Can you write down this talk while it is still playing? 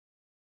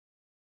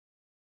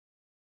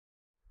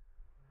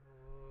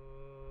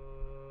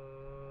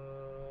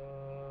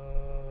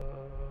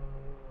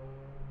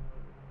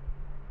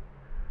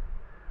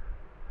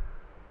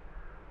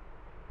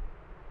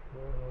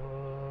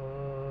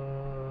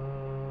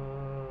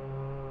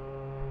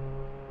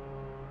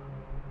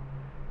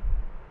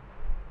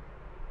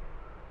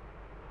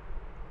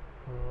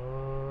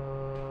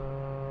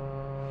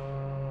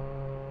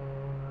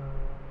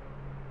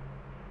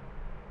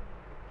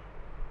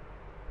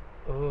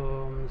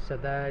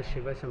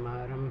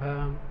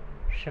सदाशिवसमारम्भां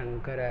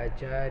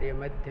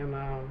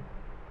शङ्कराचार्यमध्यमाम्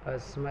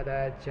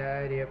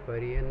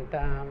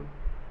अस्मदाचार्यपर्यन्तां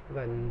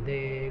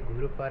वन्दे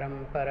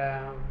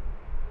गुरुपरम्परां।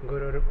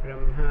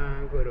 गुरुर्ब्रह्मा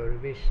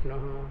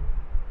गुरुर्विष्णुः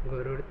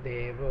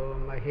गुरुर्देवो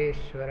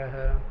महेश्वरः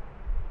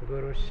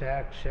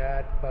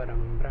गुरुसाक्षात्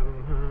परं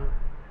ब्रह्म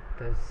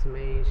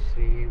तस्मै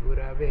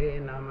श्रीगुरवे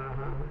नमः।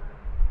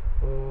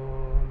 ॐ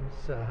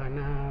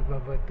सहना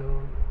भवतु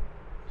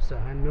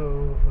सहनो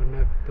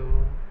भुनक्तु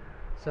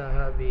सह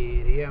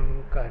वीर्यं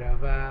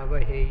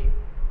करवावहै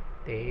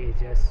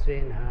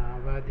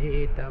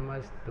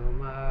तेजस्विनावधीतमस्तु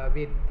मा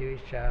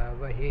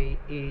विद्विषावहै।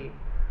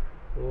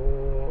 ॐ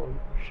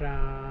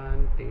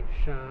शान्ति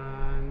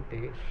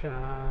शान्ति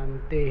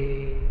शान्तिः।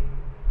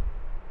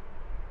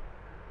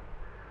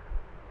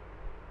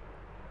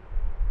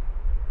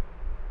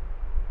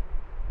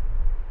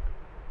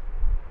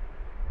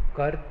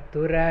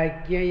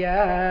 कर्तुराज्ञया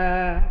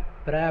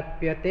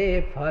प्राप्यते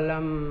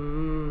फलम्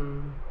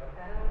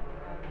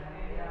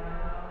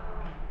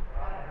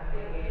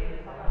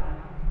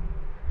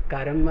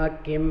कर्म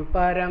किं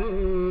परं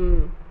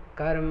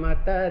कर्म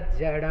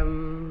तज्जडम्।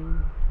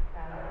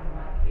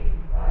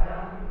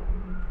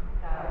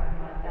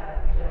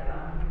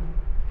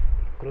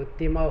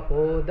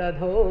 कृत्रिमहो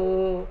दधो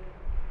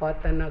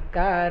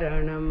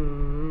पतनकारणम्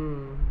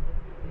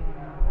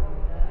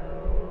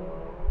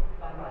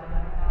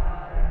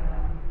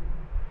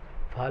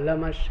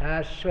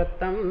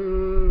फलमशाश्वतं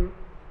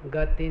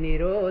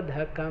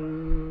गतिनिरोधकम्।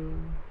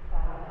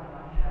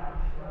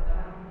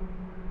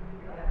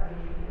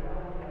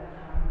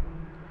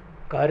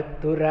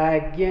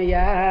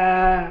 कर्तुराज्ञया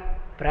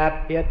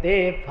प्राप्यते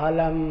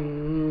फलम्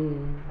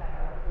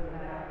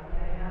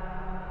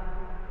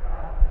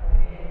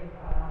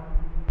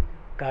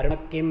कर्म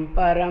किं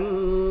परं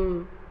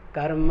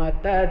कर्म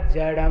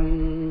तज्जडम्।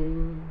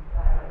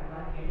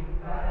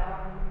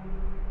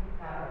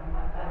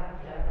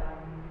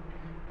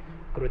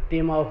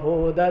 कृत्रिमहो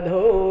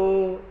दधो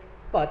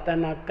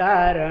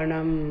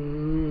पतनकारणम्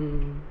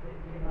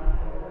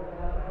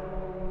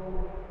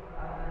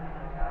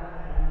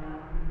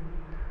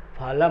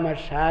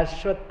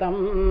फलमशाश्वतं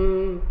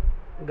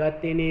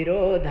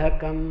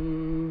गतिनिरोधकम्।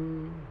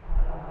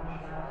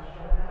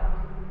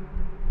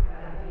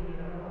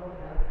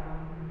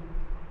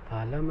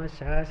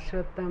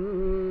 फलमशाश्वतं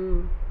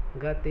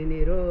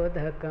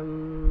गतिनिरोधकम्।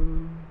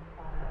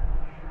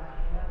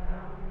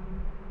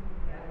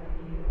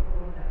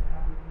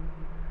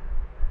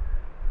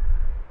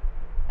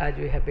 As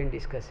we have been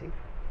discussing,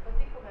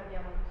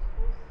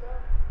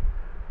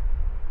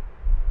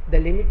 the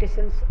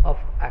limitations of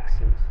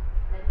actions.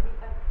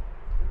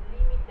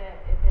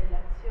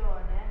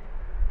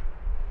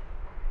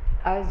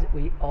 As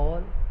we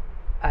all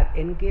are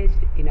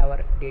engaged in our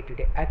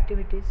day-to-day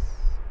activities,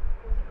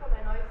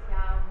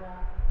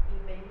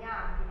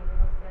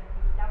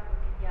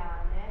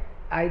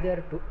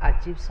 either to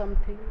achieve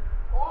something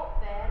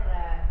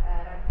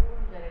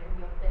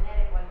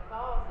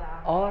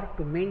or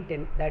to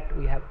maintain that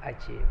we have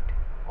achieved.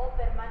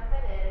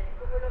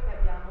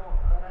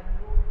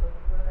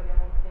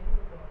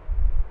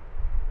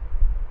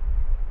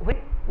 When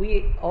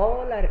we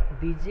all are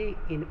busy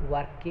in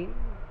working,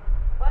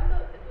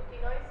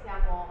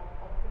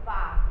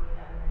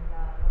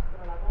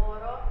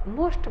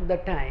 most of the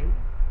time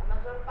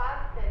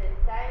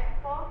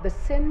the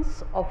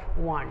sense of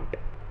want,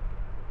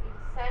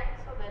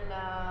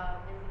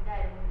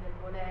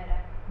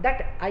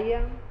 that I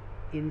am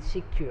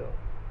insecure,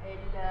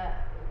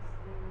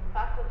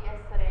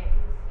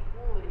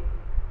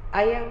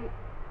 I am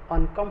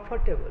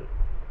uncomfortable,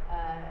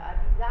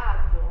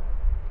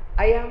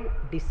 I am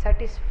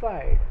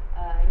dissatisfied,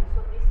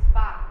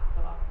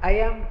 I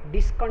am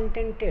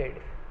discontented,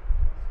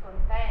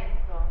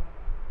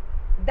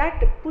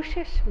 that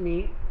pushes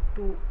me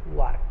to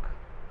work.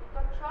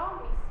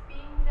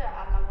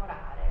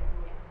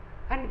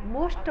 And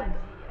most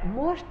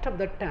of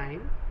the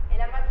time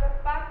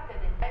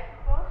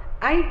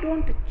I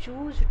don't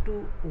choose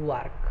to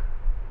work.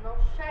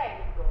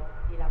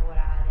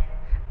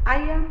 I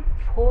am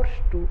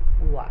forced to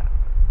work.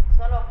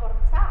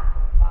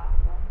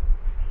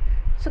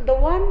 So the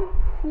one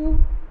who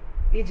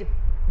is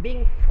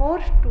being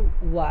forced to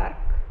work,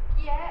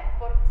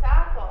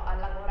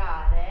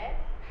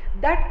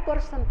 that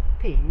person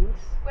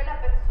thinks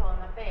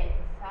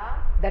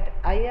that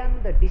I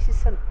am the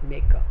decision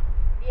maker.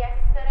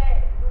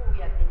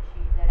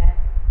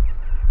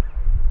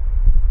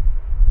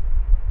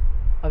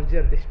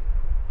 Observe this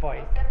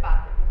point.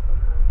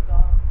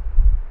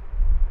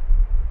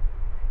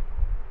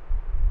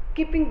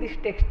 Keeping this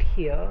text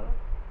here,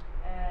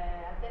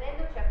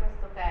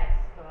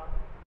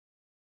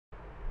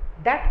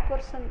 that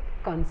person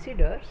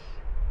considers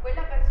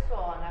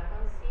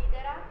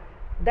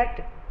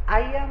that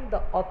I am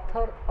the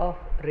author of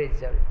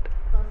result.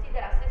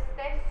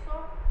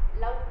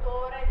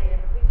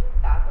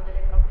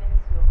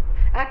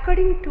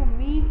 According to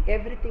me,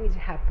 everything is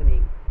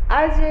happening.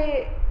 As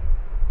a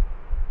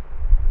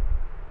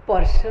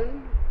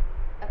person,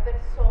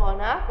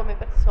 come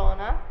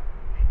persona,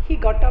 he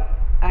got up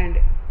and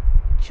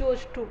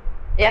chose to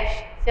si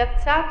è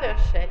alzato e ha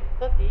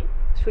scelto di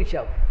switch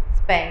off.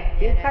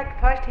 spegnere. In fact,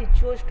 first he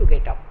chose to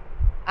get up.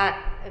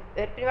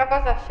 Per prima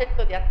cosa ha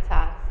scelto di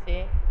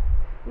alzarsi.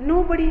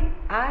 Nobody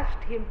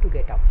asked him to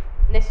get up.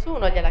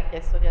 Nessuno gliel'ha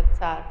chiesto di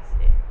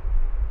alzarsi.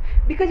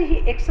 Because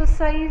he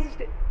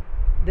exercised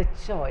the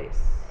choice.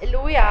 E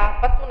lui ha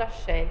fatto una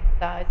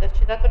scelta, ha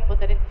esercitato il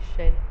potere di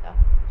scelta,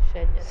 di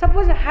scegliere.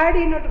 Suppose had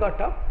he not got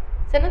up,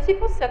 Se non si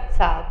fosse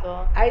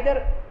alzato,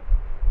 either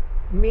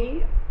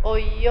me o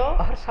io,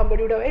 or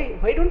somebody would have, hey,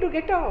 why don't you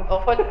get up? o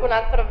qualcun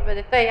altro avrebbe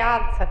detto,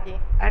 alzati.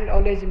 And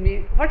always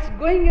me, what's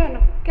going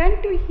on?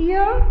 Can't you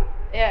hear?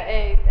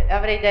 E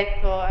avrei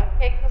detto,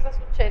 che cosa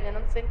succede,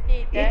 non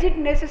sentite? Is it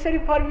necessary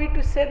for me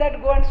to say that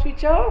go and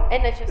switch off? È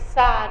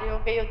necessario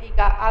che io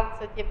dica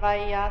alzati e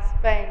vai a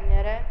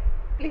spegnere?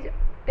 Please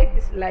take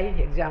this live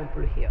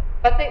example here.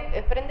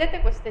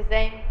 Prendete questo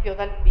esempio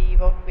dal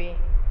vivo qui.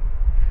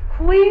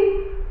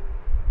 When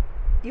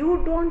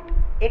you don't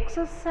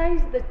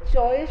exercise the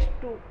choice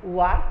to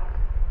work,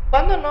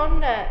 Quando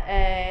non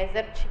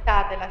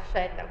esercitate la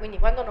scelta, quindi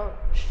quando non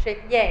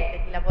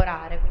scegliete di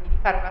lavorare, quindi di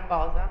fare una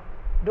cosa,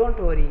 don't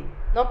worry,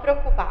 non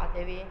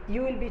preoccupatevi,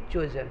 you will be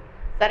chosen.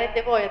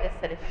 sarete voi ad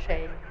essere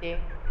scelti.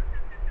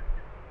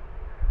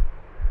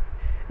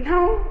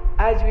 Now,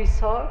 as we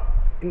saw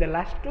in the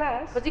last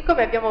class, Così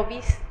come abbiamo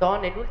visto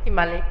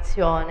nell'ultima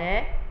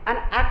lezione, an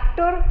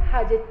actor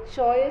has a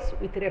choice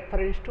with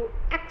reference to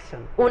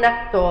action. un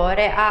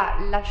attore ha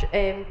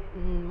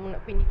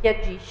quindi chi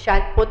agisce ha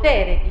il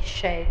potere di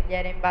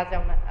scegliere in base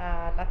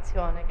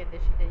all'azione che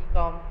decide di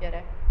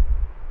compiere.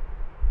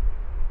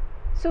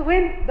 So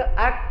when the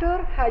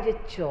actor has a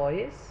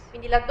choice,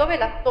 Quindi laddove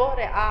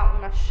l'attore ha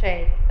una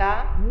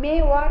scelta, may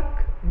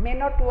work, may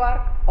not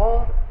work,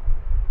 or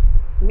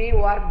may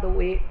work the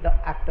way the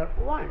actor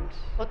wants.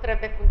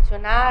 potrebbe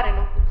funzionare,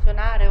 non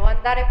funzionare o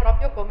andare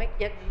proprio come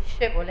chi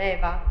agisce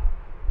voleva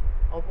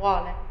o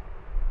vuole.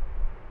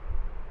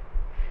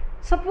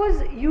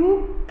 Suppose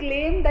you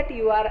claim that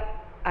you are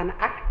an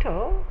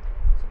actor,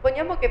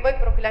 Supponiamo che voi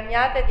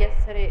proclamiate di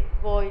essere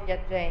voi gli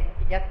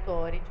agenti, gli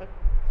attori, cioè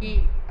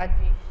chi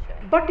agisce,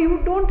 but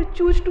you don't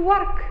choose to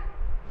work.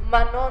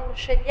 ma non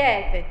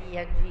scegliete di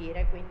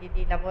agire, quindi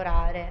di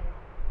lavorare.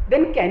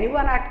 Then can you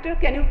an actor?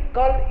 Can you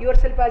call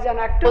yourself as an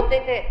actor?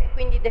 Potete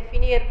quindi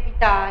definirvi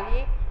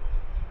tali,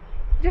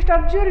 Just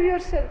observe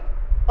yourself.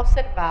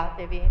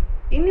 osservatevi.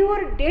 In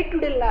your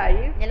day-to-day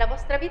life, Nella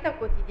vostra vita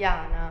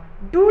quotidiana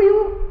do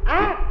you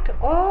act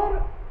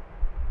or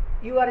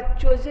you are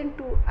chosen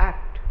to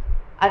act?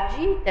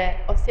 agite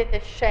o siete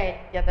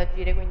scelti ad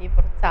agire, quindi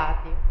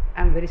forzati?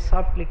 I'm very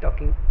softly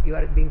talking. You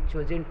are being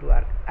chosen to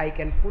work. I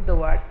can put the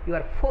word you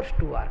are forced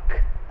to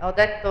work. Ho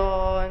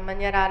detto in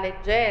maniera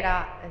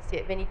leggera,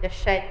 venite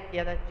scelti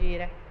ad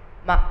agire,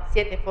 ma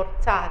siete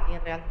forzati in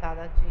realtà ad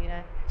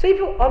agire. So if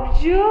you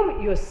observe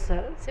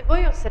yourself, Se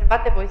voi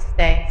osservate voi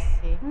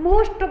stessi,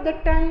 most of the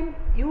time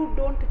you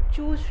don't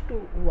choose to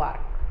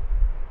work.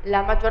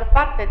 la maggior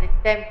parte del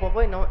tempo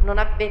voi non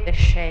avete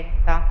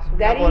scelta sul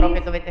lavoro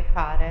che dovete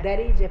fare.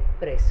 There is a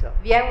pressure,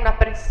 Vi è una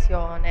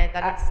pressione as we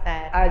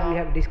dall'esterno.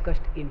 have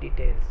discussed in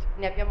details.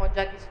 Ne abbiamo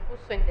già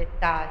discusso in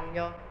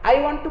dettaglio. I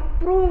want to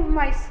prove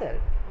myself.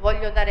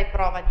 Voglio dare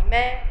prova di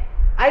me,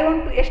 I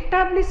want to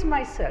establish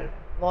myself.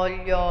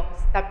 voglio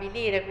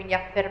stabilire, quindi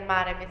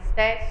affermare me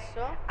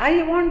stesso,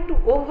 I want to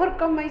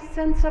overcome my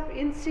sense of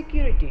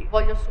insecurity.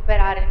 voglio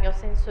superare il mio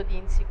senso di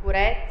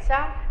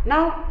insicurezza,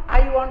 Now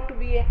I want to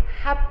be a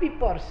happy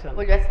person.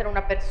 voglio essere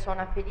una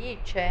persona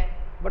felice.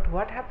 But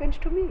what happens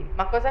to me?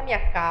 Ma cosa mi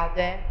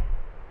accade?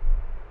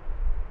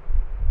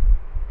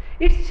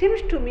 It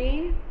seems to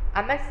me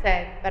A me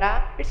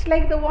sembra it's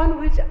like the one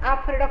who is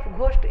afraid of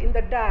ghost in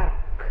the dark.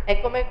 è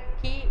come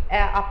chi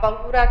ha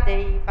paura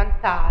dei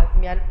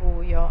fantasmi al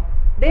buio.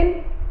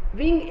 Then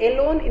being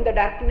alone in the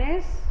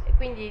darkness, E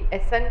quindi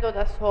essendo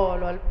da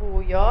solo al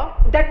buio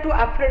that too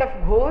afraid of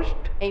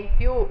ghost, e in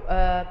più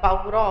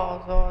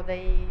pauroso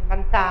dei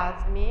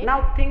fantasmi,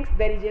 now thinks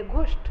there is a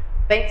ghost.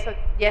 pensa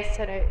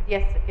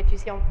che ci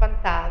sia un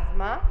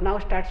fantasma Now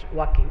starts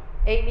walking.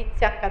 e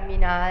inizia a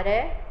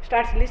camminare,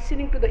 Starts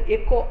listening to the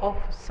echo of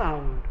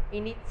sound.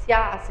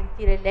 inizia a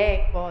sentire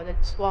l'eco del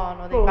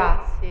suono dei Oh,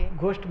 passi.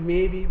 ghost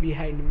may be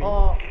behind me.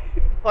 O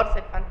forse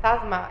il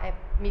fantasma è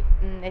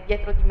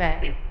dietro di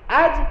me.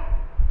 As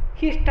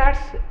he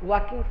starts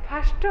walking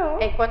faster,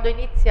 E quando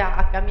inizia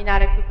a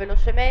camminare più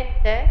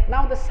velocemente,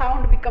 now the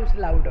sound becomes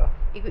louder.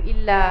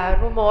 il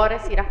rumore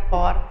si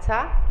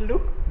rafforza.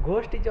 Look,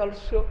 ghost is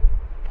also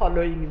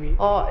following me.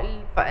 O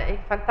il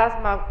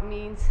fantasma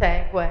mi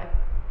insegue.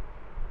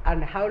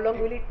 And how long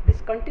will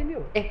this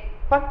continue? E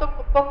quanto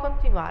può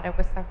continuare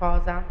questa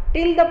cosa?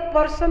 Till the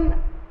person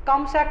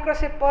comes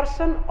across a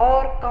person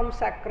or comes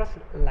across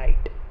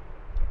light.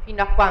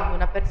 Fino a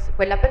quando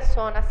quella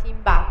persona si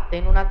imbatte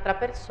in un'altra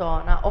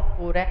persona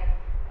oppure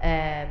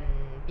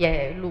vi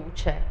è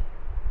luce.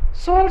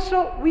 So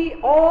also we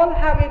all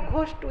have a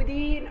ghost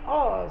within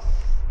us.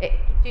 E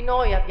tutti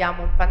noi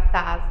abbiamo un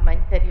fantasma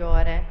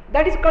interiore.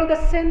 That is called the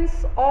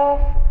sense of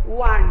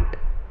want.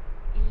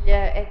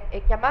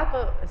 è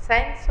chiamato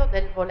senso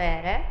del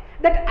volere,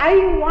 that I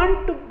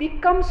want to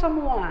become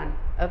someone.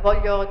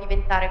 Voglio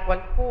diventare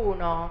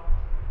qualcuno,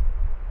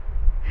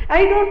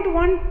 I don't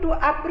want to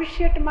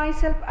appreciate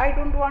myself, I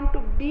don't want to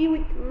be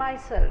with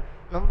myself.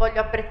 non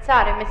voglio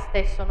apprezzare me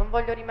stesso, non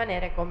voglio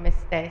rimanere con me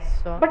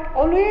stesso, But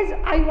always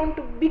I want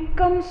to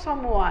become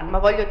someone. ma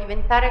voglio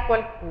diventare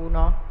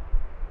qualcuno.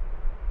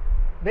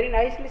 Very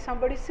nicely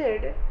somebody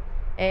said,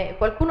 E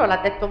qualcuno l'ha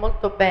detto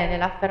molto bene,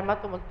 l'ha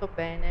affermato molto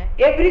bene.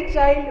 every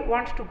child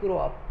wants to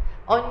grow up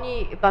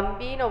Ogni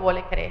bambino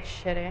vuole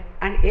crescere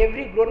and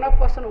every grown-up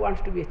person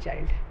wants to be a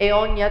child. e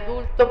ogni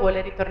adulto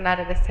vuole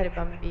ritornare ad essere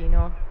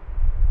bambino.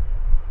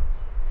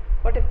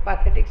 What a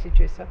pathetic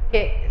situation.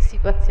 Che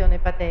situazione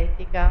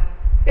patetica.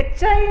 A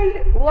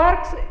child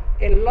works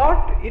a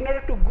lot in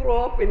order to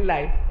grow up in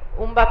life.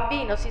 Un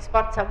bambino si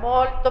sforza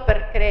molto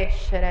per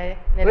crescere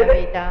nella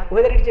vita,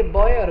 Whether it's a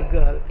boy or a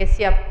girl. che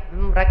sia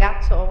un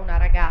ragazzo o una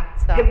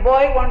ragazza. A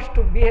boy wants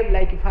to behave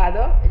like a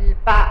father Il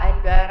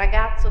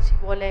ragazzo si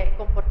vuole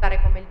comportare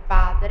come il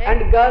padre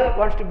and girl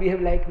wants to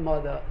behave like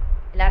mother.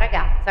 e la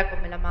ragazza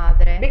come la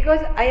madre,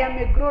 Because I am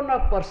a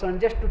grown-up person,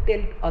 just to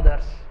tell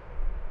others.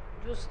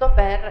 giusto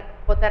per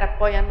poter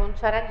poi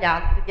annunciare agli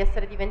altri di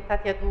essere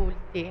diventati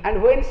adulti. And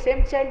when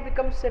same child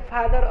becomes a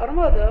father or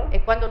mother,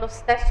 E quando lo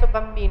stesso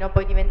bambino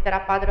poi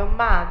diventerà padre o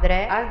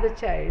madre, ask the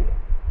child,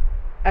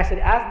 ask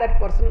that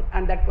person,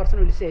 and that person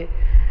will say,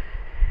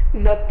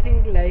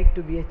 nothing like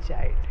to be a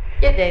child.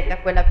 chiedete a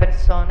quella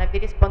persona e vi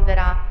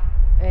risponderà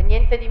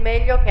niente di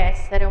meglio che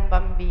essere un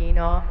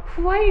bambino.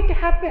 Why it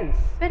happens?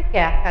 Perché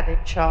accade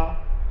ciò?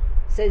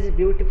 Says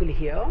beautifully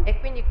here. E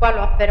quindi qua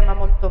lo afferma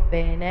molto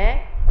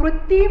bene.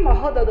 Kruti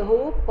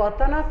mahadadhu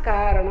patana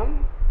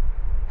karanam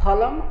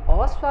phalam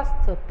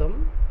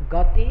asvastatam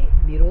gati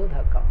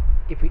nirodhakam.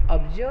 If we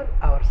observe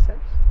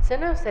ourselves, Se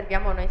noi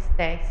osserviamo noi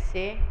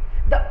stessi,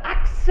 the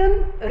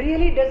action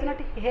really does not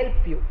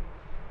help you.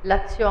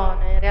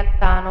 l'azione in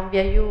realtà non vi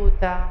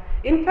aiuta,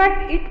 In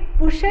fact, it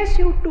pushes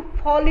you to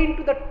fall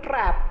into the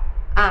trap.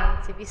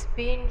 anzi vi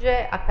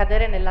spinge a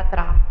cadere nella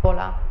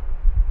trappola,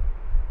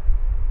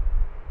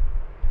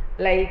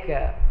 Like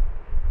a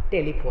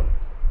telephone.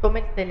 come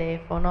il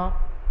telefono.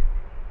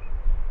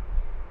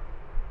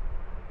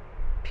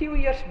 Few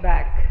years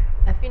back,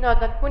 Fino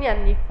ad alcuni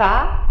anni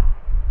fa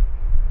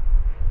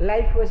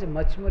life was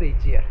much more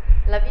easier.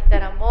 la vita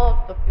era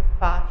molto più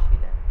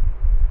facile.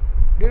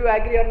 Do you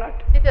agree or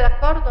not? Siete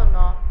d'accordo o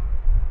no?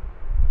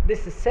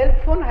 This cell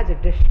phone has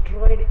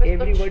destroyed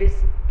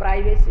everybody's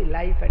privacy,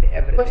 life and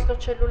everything. Questo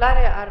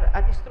cellulare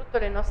ha distrutto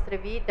le nostre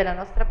vite, la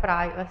nostra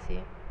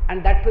privacy,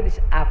 And that to this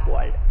app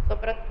world.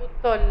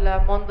 soprattutto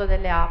il mondo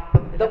delle app,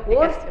 delle The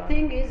worst applicazioni.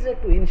 thing is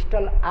to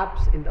install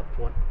apps in the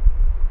phone.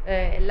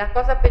 La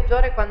cosa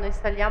peggiore è quando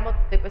installiamo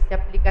tutte queste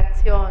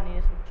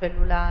applicazioni sul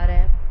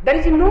cellulare. There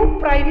is no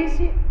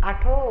privacy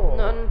at all.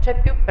 Non c'è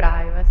più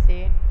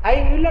privacy.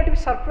 I will not be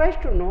surprised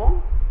to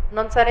know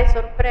Non sarei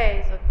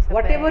sorpreso di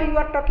whatever sapere you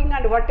are talking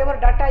and whatever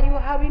data you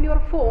have in your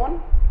phone,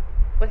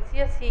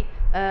 qualsiasi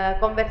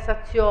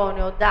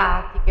conversazione o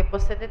dati che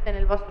possedete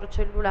nel vostro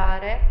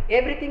cellulare,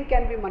 everything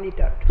can be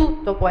monitored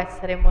tutto può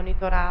essere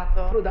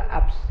monitorato through the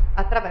apps.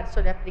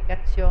 attraverso le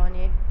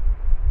applicazioni.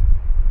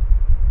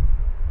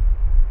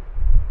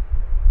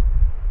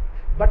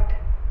 But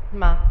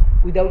Ma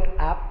without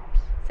apps,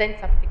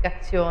 senza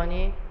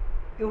applicazioni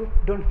you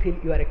don't feel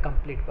you are a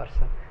complete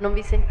person. non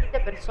vi sentite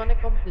persone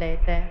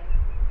complete.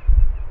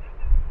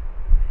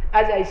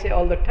 As I say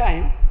all the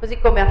time, Così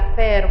come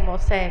affermo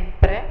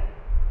sempre,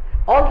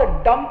 all the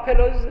dumb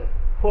fellows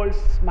hold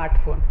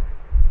smartphone.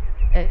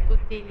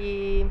 tutti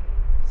gli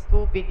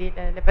stupidi,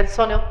 le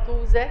persone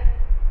ottuse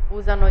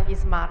usano gli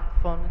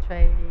smartphone,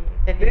 cioè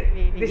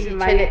This is i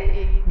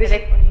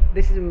telefoni.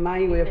 this is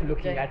my way of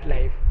looking at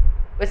life.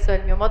 Questo è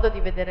il mio modo di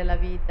vedere la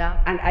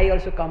vita. And I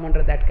also come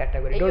under that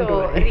category. E Don't io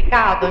worry.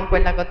 ricado in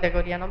quella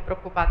categoria, non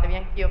preoccupatevi,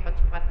 anch'io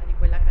faccio parte di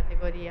quella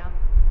categoria.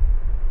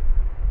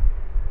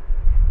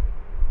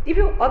 If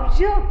you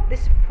observe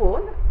this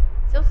phone,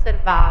 Se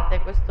osservate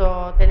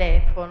questo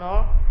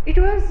telefono, it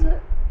was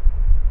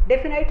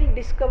definitely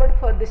discovered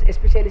for this,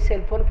 especially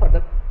cell phone, for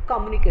the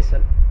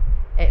communication.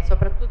 e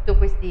soprattutto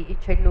questi i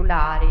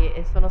cellulari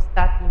sono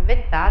stati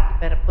inventati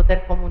per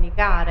poter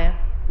comunicare.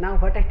 Now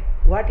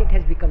what it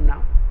has become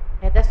now?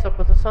 E adesso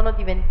cosa sono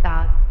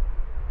diventati?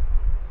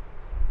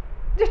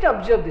 Just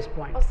observe this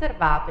point.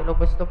 Osservatelo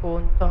questo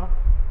punto.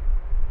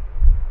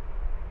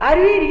 Are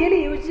we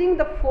really using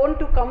the phone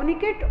to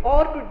communicate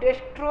or to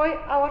destroy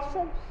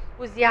ourselves?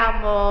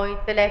 Usiamo i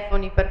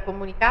telefoni per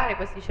comunicare,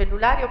 questi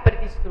cellulari, o per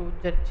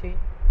distruggerci?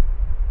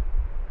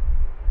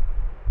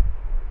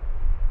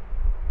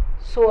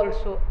 So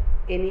also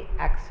any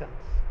actions.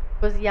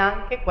 Così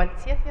anche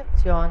qualsiasi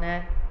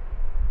azione.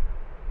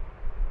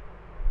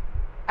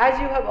 As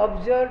you have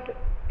observed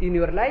in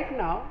your life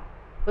now,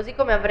 Così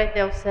come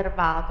avrete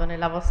osservato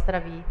nella vostra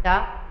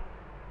vita,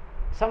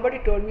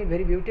 somebody told me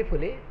very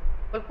beautifully,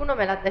 qualcuno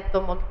me l'ha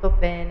detto molto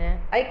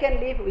bene. I can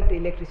live with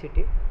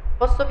electricity,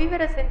 Posso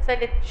vivere senza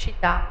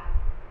elettricità,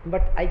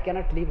 but I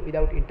cannot live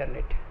without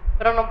internet.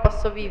 Però non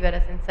posso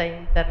vivere senza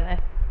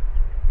internet.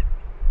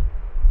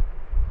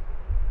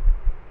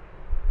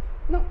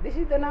 No, this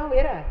is the now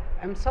era.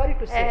 I'm sorry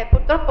to say.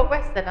 Purtroppo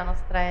questa è la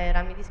nostra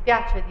era, mi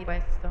dispiace di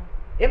questo.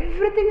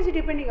 Everything is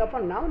depending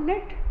upon now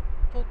net.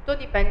 Tutto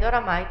dipende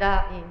oramai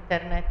da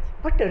internet.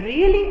 But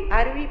really,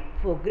 are we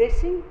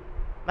progressing?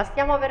 Ma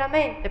stiamo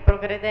veramente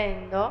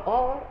progredendo?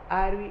 Or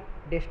are we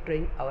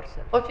destroying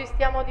ourselves? O ci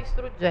stiamo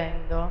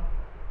distruggendo?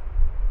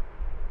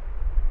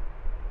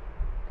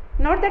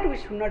 Not that we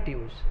should not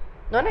use.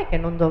 Non è che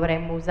non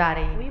dovremmo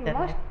usare We internet.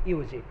 must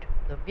use it.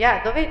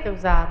 Dovete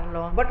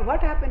usarlo. But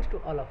what happens to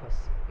all of us?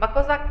 Ma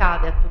cosa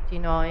accade a tutti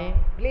noi?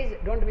 Please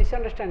don't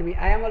misunderstand me.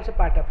 I am also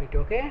part of it,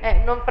 okay?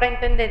 Non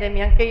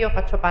fraintendetemi, anche io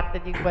faccio parte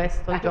di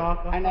questo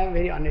gioco. And I am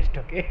very honest,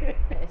 okay?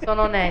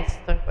 Sono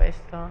onesto in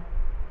questo.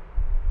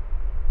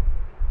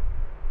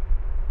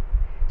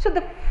 So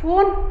the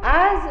phone,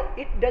 as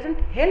it doesn't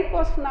help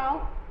us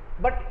now,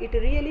 but it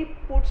really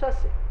puts us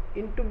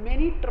into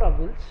many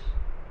troubles.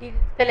 Il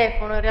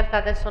telefono in realtà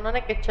adesso non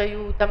è che ci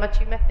aiuta, ma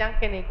ci mette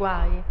anche nei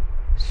guai.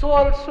 So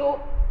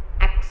also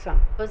action.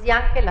 Così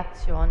anche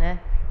l'azione.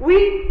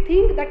 We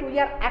think that we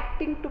are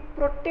acting to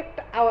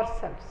protect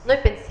ourselves. Noi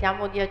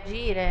pensiamo di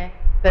agire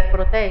per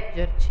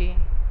proteggerci.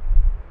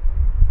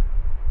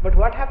 But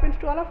what happens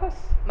to all of us?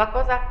 Ma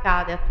cosa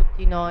accade a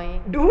tutti noi?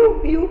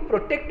 Do you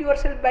protect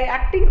yourself by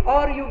acting,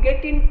 or you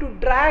get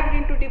dragged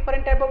into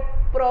different type of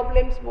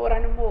problems more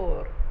and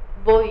more?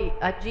 Voi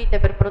agite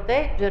per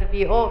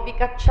proteggervi o vi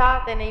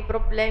cacciate nei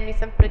problemi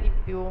sempre di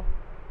più?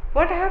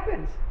 What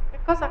happens? Che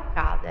cosa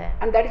accade?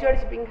 And that is what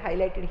is being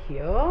highlighted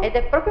here. Ed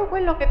è proprio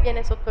quello che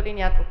viene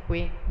sottolineato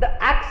qui. The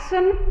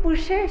action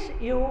pushes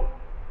you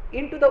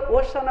into the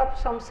ocean of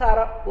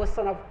samsara,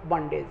 ocean of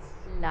bondage.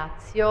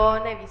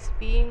 L'azione vi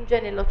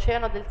spinge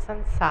nell'oceano del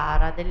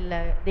samsara,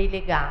 dei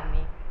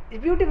legami.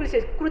 It's beautiful, it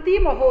says, Kruti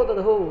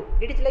Mahodadho.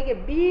 It is like a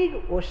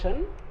big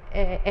ocean.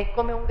 È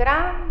come un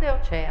grande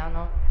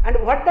oceano. And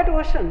what that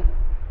ocean?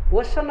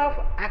 Ocean of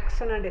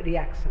action and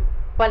reaction.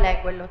 Qual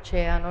è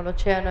quell'oceano?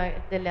 L'oceano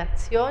delle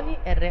azioni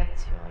e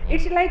reazioni.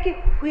 It's like a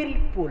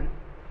whirlpool.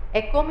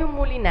 È come un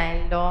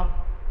mulinello.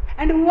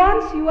 And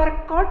once you are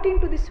caught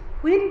into this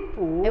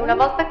whirlpool, E una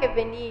volta che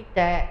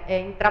venite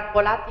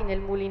intrappolati nel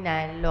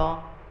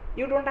mulinello,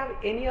 you don't have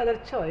any other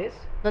choice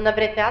non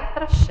avrete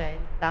altra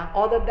scelta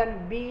other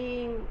than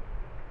being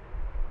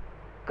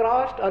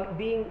crossed or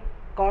being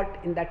caught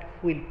in that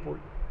whirlpool.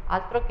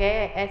 altro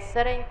che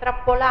essere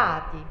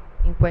intrappolati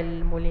in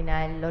quel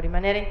mulinello,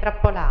 rimanere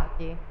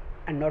intrappolati.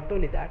 And not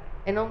only that,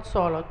 E non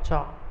solo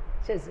ciò,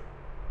 it says,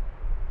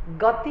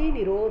 Gati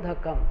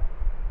Nirodhakam.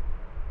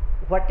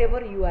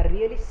 Whatever you are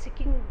really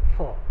seeking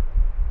for,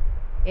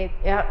 e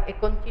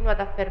continua ad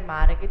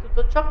affermare che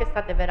tutto ciò che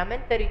state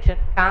veramente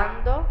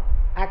ricercando,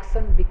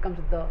 action becomes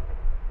the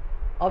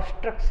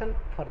obstruction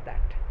for that.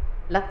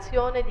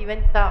 l'azione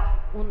diventa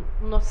un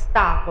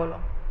ostacolo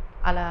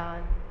a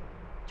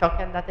ciò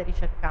che andate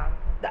ricercando.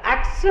 The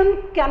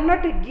action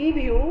cannot give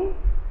you,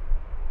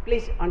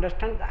 please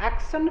understand, the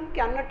action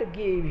cannot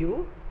give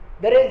you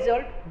the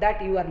result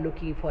that you are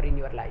looking for in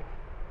your life.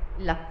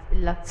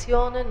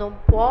 L'azione non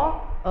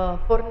può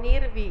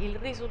fornirvi il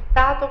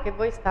risultato che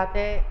voi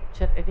state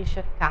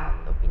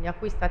ricercando, quindi a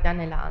cui state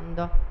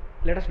anelando.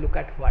 Let us look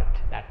at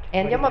that. E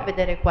andiamo a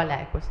vedere qual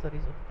è questo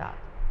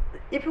risultato.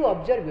 If you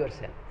observe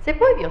yourself, Se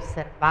voi vi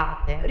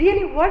osservate,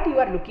 really what you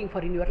are looking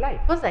for in your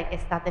life? cos'è che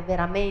state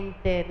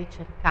veramente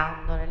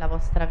ricercando nella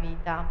vostra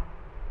vita?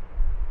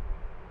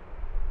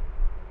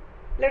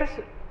 Let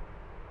us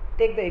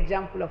take the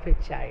example of a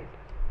child,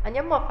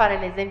 Andiamo a fare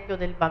l'esempio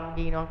del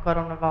bambino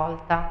ancora una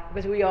volta,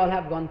 because we all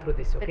have gone through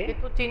this, perché okay?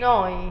 tutti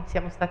noi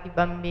siamo stati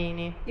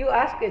bambini. You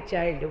ask a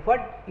child what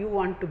you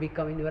want to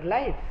become in your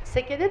life.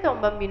 Se chiedete a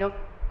un bambino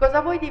cosa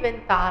vuoi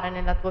diventare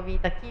nella tua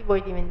vita, chi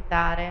vuoi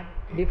diventare,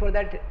 Before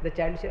that, the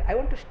child says, I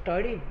want to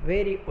study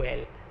very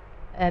well.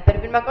 per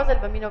prima cosa il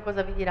bambino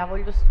cosa vi dirà?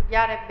 Voglio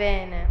studiare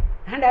bene,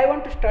 And I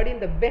want to study in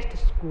the best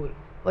school.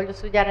 voglio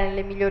studiare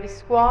nelle migliori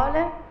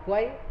scuole,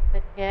 Why?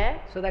 perché?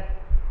 So that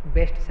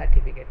best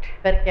certificate.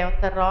 Perché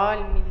otterrò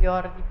il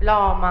miglior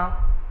diploma.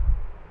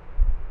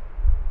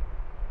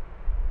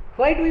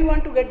 Why do you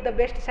want to get the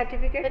best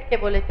certificate? Perché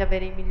volete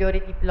avere i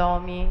migliori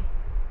diplomi?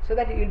 So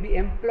that you will be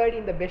employed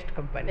in the best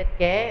company.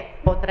 Perché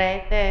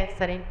potrete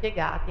essere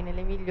impiegati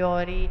nelle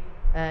migliori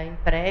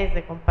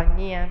imprese,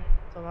 compagnie,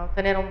 insomma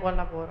ottenere un buon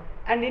lavoro.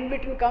 And in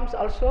between comes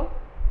also,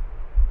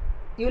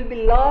 you will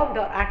be loved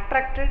or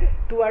attracted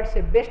towards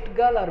a best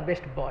girl or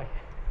best boy.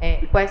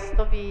 E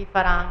questo vi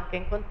farà anche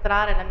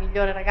incontrare la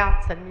migliore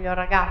ragazza, il miglior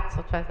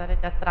ragazzo, cioè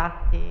sarete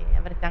attratti,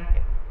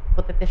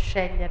 potete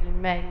scegliere il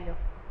meglio,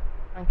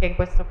 anche in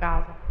questo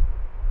caso.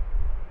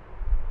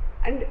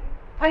 And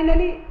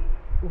finally,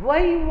 why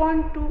you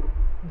want to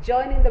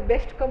join in the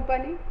best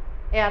company?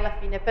 E alla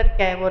fine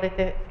perché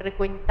vorrete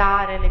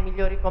frequentare le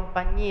migliori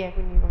compagnie,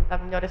 quindi la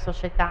migliore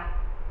società?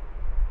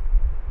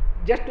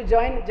 Just to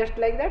join just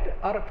like that,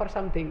 or for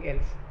something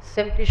else?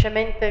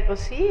 Semplicemente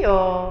così,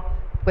 o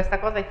questa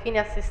cosa è fine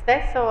a se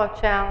stessa, o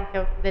c'è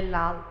anche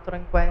dell'altro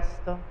in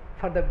questo?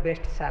 For the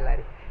best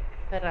salary.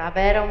 per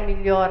avere un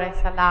migliore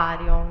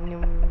salario, un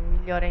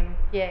migliore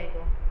impiego,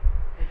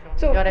 un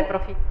So, migliore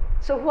profitto.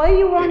 So why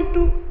you want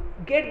to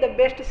get the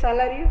best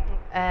salary?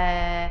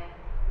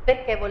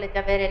 Perché volete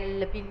avere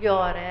il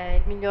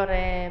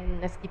migliore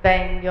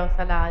stipendio,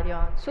 salario?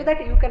 Anche? So that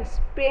you can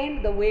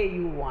spend the way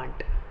you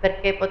want.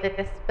 Perché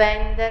potete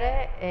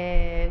spendere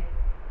e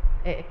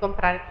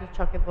comprare tutto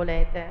ciò che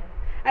volete.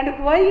 And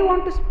why you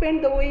want to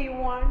spend the way you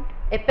want?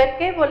 E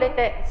perché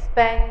volete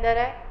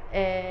spendere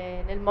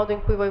nel modo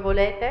in cui voi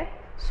volete?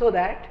 So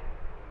that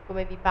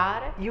Come vi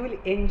pare? you will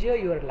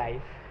enjoy your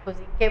life.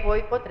 Così che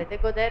voi potrete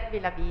godervi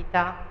la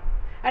vita.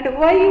 And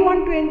why you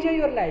want to enjoy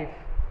your life?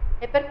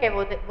 E perché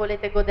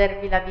volete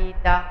godervi la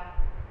vita?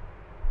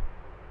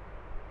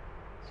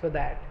 So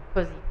that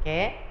Così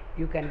che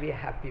you can be a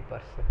happy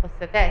person.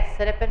 possiate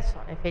essere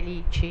persone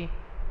felici.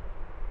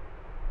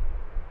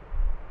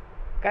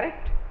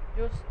 Correct?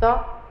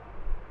 Giusto?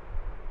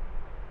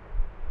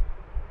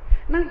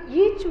 Now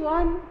each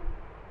one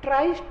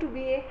tries to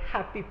be a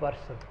happy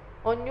person,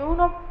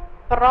 Ognuno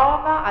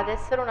prova ad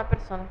essere una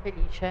persona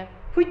felice,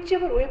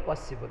 whichever way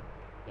possible.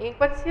 in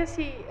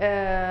qualsiasi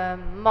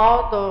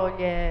modo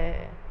gli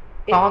è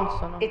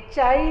consono. A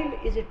child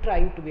is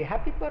trying to be a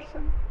happy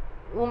person.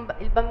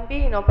 Il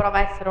bambino prova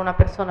a essere una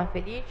persona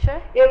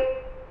felice,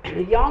 A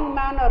young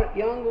man or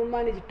young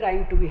woman is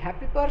trying to be a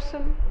happy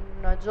person.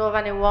 un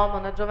giovane uomo,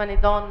 una giovane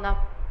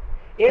donna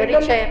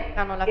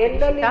ricercano la Elderly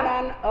felicità,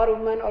 man or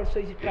woman also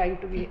is trying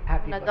to be a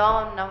happy una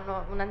person.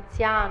 donna, un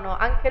anziano,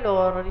 anche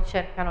loro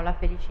ricercano la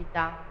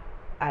felicità.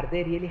 Are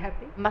they really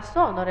happy? Ma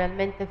sono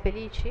realmente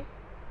felici?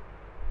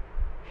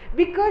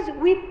 Because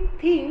we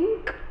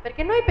think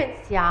Perché noi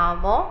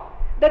pensiamo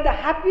that the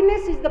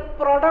happiness is the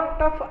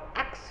product of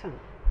action.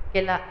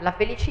 che la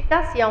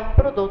felicità sia un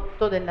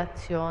prodotto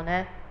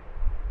dell'azione.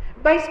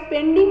 By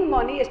spending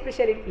money,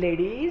 especially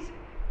ladies,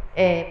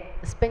 E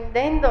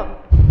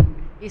spendendo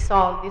i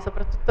soldi,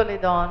 soprattutto le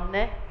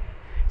donne,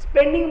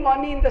 spending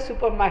money in the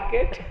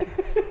supermarket.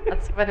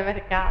 al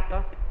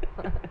supermercato,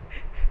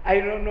 I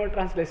don't know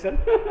translation.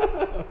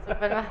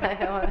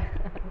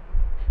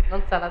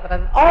 non sa la All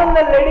traduzione.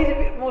 the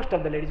ladies, most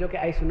of the ladies, okay,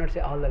 I should not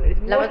say all the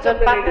ladies. La Most maggior of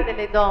the parte ladies,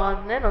 delle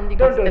donne, non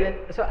dico don't do tutte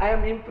it. So I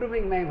am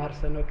improving my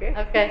version, okay?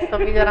 Ok, sto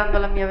migliorando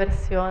la mia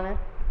versione.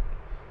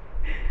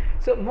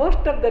 So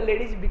most of the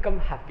ladies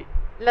become happy.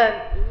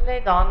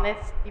 Le donne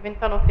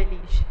diventano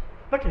felici,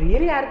 But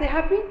really are they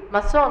happy?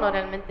 ma sono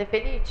realmente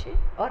felici?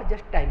 Or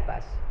just time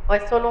pass? O è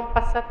solo un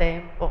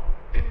passatempo?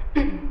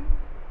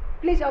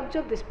 Please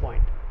observe this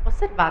point.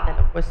 Osservatelo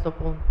a questo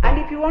punto. And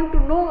if you want to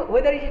know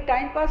whether it is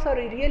time pass or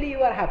really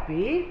you are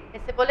happy, E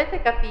se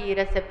volete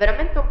capire se è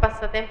veramente un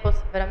passatempo,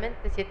 se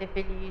veramente siete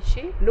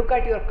felici, look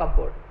at your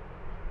cupboard.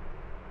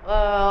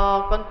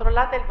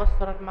 controllate il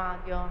vostro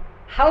armadio.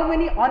 How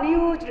many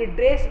unused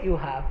dress you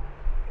have?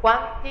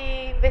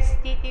 Quanti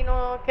vestiti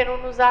che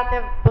non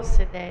usate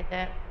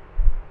possedete?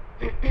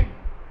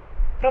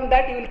 From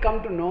that you will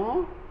come to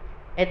know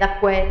E da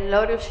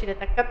quello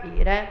riuscirete a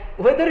capire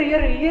whether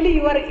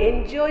you are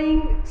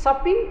enjoying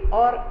shopping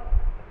or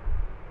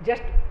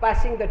just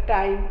passing the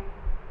time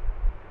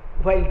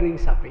while doing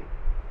shopping.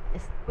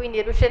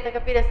 quindi riuscite a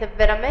capire se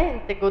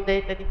veramente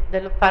godete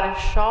del fare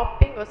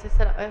shopping o se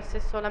è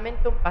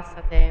solamente un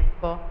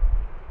passatempo.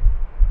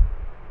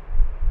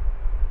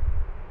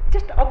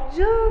 Just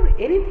observe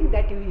anything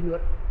that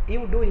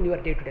you do in your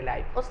day-to-day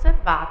life.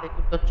 Osservate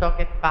tutto ciò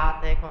che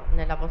fate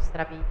nella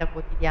vostra vita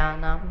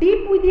quotidiana.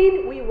 Deep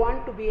within we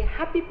want to be a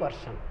happy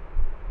person.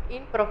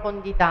 In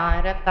profondità,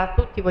 in realtà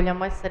tutti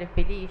vogliamo essere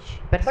felici,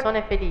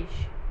 persone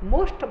felici,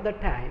 Most of the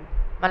time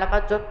ma la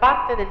maggior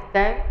parte del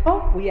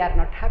tempo we are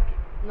not happy.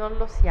 non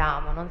lo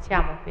siamo, non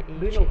siamo Do you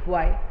felici. know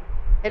why?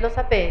 E lo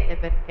sapete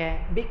perché?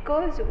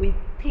 Because we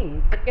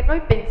think Perché noi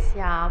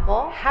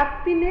pensiamo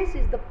happiness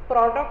is the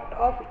product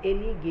of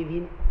any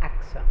given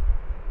action.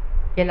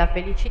 che la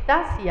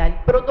felicità sia il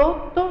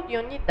prodotto di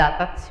ogni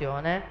data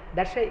azione.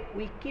 That's why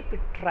we keep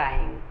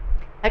trying.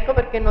 Ecco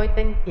perché noi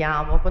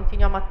tentiamo,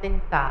 continuiamo a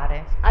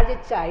tentare. As a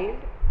child,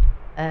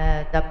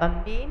 Da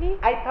bambini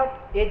I thought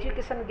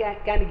education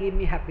can give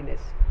me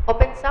happiness. ho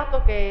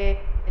pensato che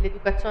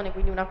l'educazione,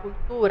 quindi una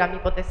cultura, mi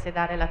potesse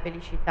dare la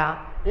felicità.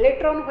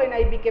 Later on, when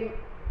I became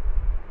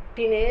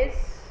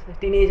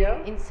teenager,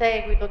 In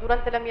seguito,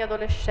 durante la mia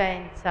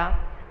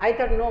adolescenza, I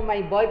thought no,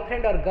 my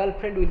boyfriend or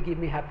girlfriend will give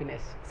me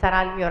happiness.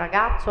 sarà il mio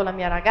ragazzo o la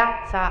mia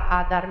ragazza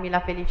a darmi la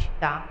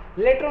felicità.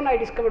 Later on, I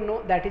discovered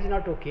no, that is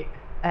not okay.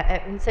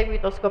 In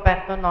seguito ho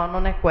scoperto no,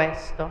 non è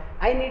questo.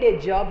 I need a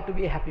job to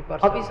be a happy Ho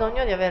person.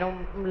 bisogno di avere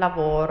un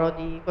lavoro,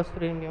 di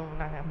costruirmi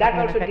una That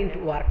una also carriera.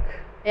 didn't work.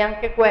 E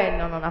anche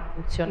quello non ha No,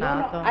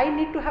 funzionato. I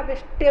need to have a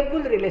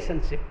stable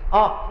relationship.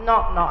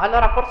 No,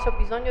 allora forse ho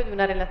bisogno di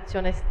una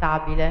relazione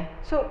stabile.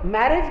 So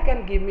marriage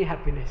can give me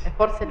happiness. E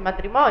forse il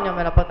matrimonio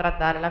me la potrà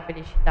dare la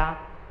felicità.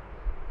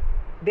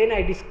 Then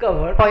I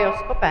discovered Poi ho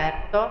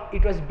scoperto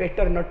it was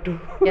better not to.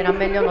 che era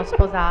meglio non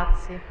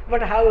sposarsi.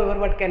 But however,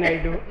 what can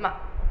I do? Ma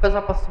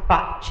cosa posso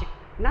farci?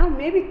 Now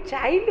maybe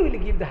child will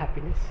give the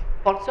happiness.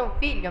 Forse un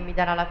figlio mi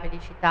darà la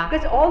felicità.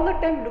 Because all the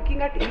time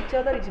looking at each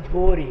other is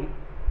boring.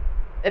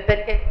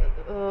 Perché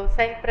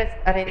sempre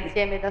stare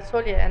insieme da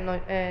soli è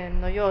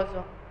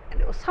noioso.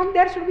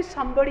 There should be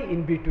somebody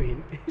in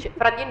between.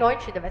 Fra di noi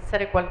ci deve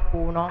essere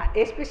qualcuno,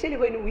 Especially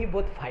when we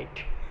both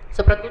fight.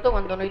 soprattutto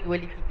quando noi due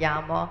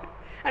litighiamo.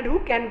 And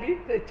who can be?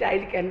 The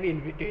child can be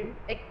in between.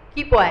 E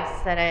chi può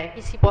essere?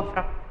 Chi si può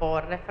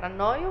frapporre fra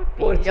noi o il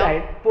Poor figlio?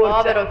 child.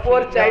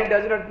 Poor child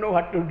does not know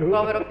what to do.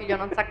 Povero figlio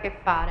non sa che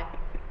fare.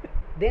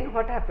 Then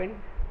what happened?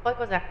 Poi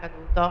cos'è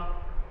accaduto?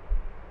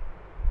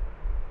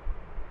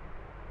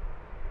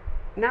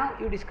 Now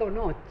you discover,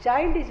 no,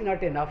 child is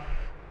not enough.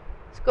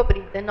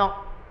 Scoprite,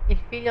 no, il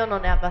figlio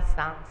non è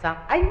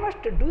abbastanza. I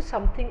must do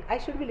something. I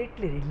should be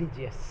little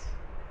religious.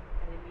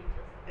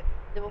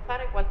 Devo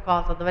fare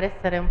qualcosa, dovrei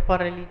essere un po'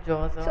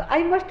 religioso. So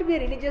I must be a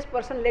religious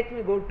person. Let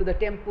me go to the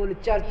temple,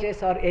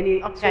 churches, or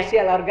any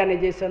social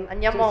organization,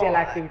 social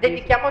activities.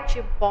 Dedichiamoci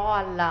un po'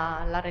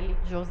 alla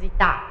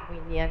religiosità,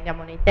 quindi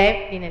andiamo nei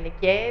templi, nelle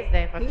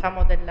chiese,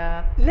 facciamo del...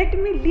 Let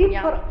me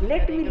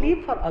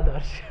live for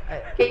others.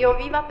 Che io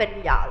viva per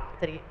gli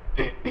altri.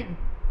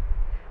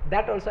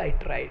 That also I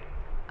tried.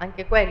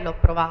 Anche quello ho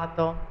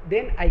provato.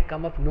 Then I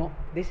come up, no,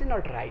 this is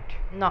not right.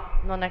 No,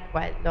 non è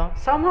quello.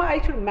 Somehow I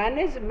should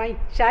manage my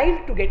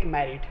child to get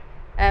married.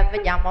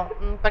 Vediamo,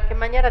 in qualche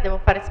maniera devo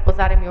fare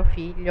sposare mio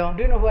figlio.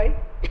 Do you know why?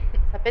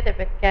 Sapete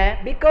perché?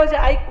 Because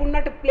I could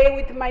not play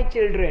with my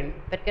children.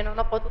 Perché non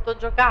ho potuto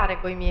giocare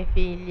con i miei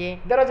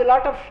figli. There was a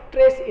lot of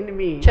stress in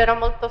me. C'era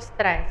molto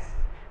stress.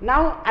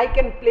 Now I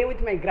can play with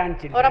my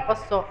grandchildren. Ora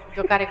posso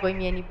giocare con i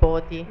miei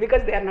nipoti.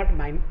 Because they are not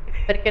mine.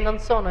 Perché non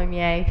sono i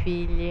miei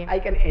figli. I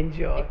can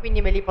enjoy. E quindi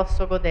me li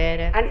posso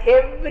godere. And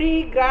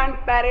every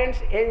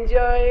grandparents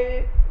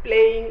enjoy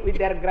playing with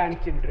their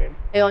grandchildren.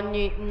 E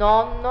ogni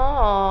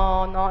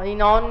nonno, i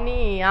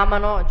nonni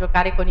amano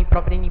giocare con i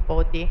propri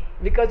nipoti.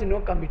 Because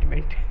no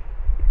commitment.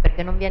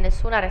 Perché non vi è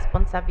nessuna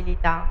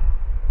responsabilità.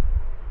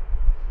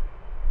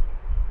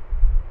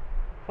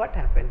 What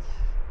happens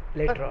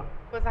later on?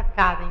 Cosa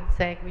accade in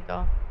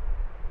seguito?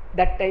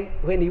 That time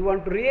when you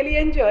want to really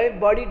enjoy,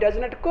 body does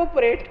not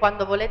cooperate.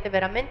 Quando volete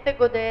veramente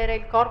godere,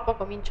 il corpo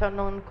comincia a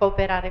non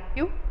cooperare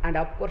più. And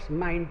of course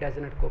mind does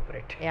not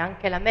cooperate. E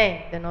anche la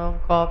mente non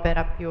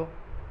coopera più.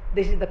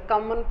 This is the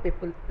common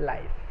people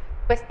life.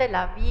 Questa è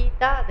la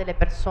vita delle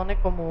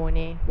persone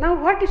comuni. Now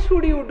what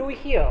should you do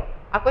here?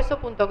 A questo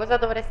punto cosa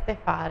dovreste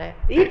fare?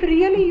 If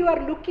really you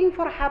are looking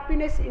for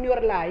happiness in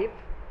your life,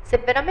 se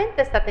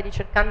veramente state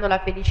ricercando la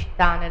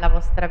felicità nella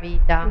vostra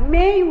vita,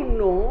 may you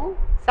know,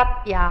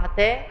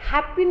 sappiate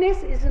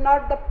happiness is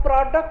not the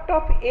product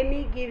of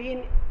any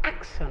given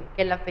action.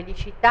 Che la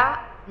felicità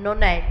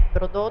non è il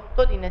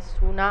prodotto di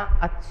nessuna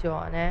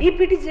azione. If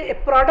it is a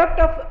product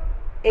of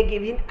a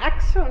given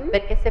action,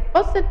 perché se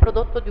fosse il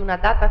prodotto di una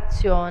data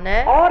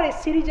azione or a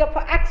series of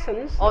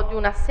actions, o di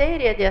una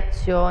serie di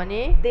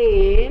azioni,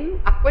 then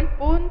a quel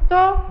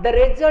punto the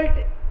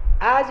result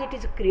as it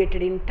is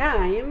created in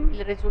time,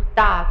 il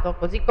risultato,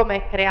 così come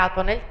è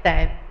creato nel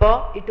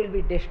tempo, it will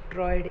be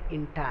destroyed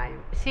in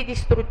time. Si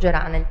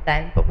distruggerà nel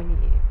tempo,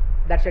 quindi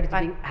that's what is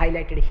being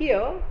highlighted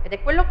here. Ed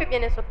è quello che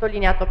viene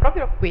sottolineato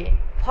proprio qui.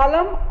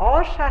 Phalam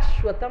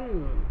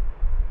asashvatam.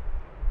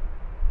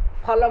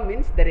 Phalam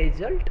means the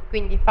result.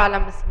 Quindi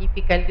phalam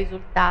significa il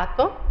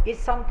risultato. Is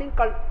something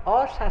called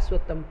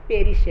asashvatam,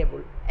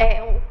 perishable.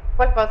 È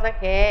qualcosa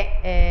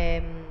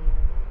che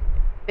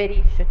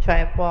perisce,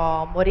 cioè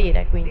può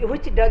morire, quindi.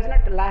 Which does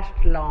not last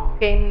long.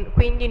 Che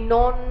quindi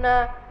non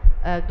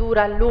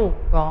dura a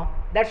lungo.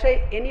 That's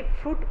why any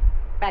fruit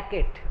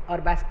packet or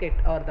basket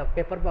or the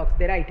paper box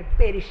they write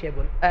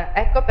perishable.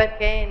 Ecco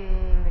perché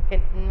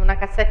in una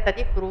cassetta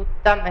di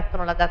frutta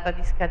mettono la data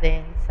di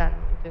scadenza, nel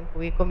momento in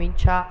cui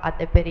comincia a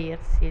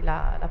deperirsi,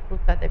 la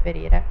frutta a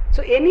deperire.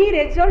 So any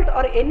result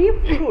or any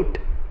fruit,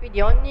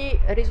 quindi ogni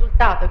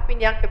risultato e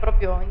quindi anche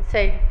proprio in sé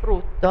il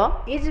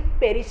frutto is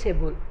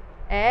perishable,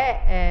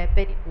 è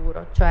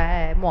perituro,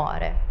 cioè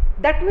muore.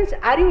 That means,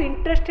 are you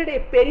interested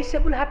in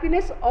perishable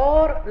happiness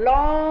or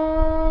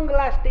long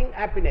lasting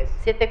happiness?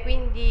 Siete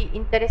quindi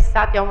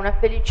interessati a una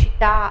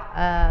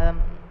felicità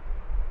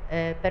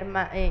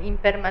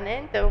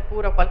impermanente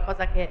oppure a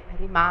qualcosa che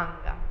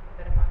rimanga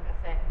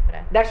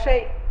sempre? That's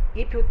why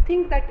if you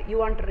think that you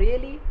want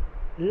really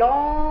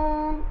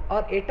long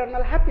or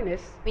eternal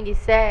happiness, quindi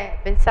se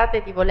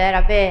pensate di voler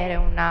avere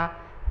una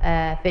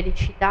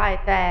felicità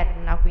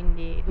eterna,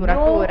 quindi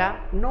duratura,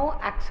 no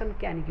action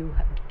can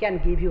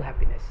give you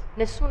happiness.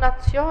 Nessuna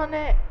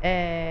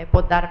azione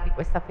può darvi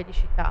questa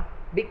felicità.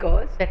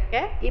 Because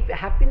perché? If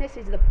happiness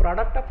is the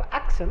product of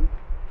action,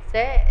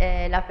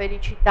 se la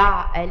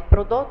felicità è il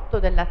prodotto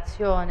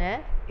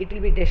dell'azione, it will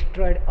be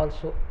destroyed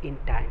also in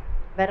time.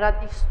 Verrà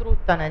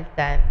distrutta nel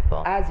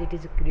tempo. As it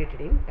is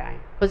created in time.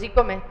 Così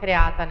come è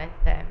creata nel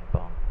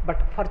tempo. But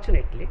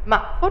fortunately,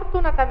 ma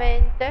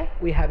fortunatamente,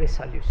 we have a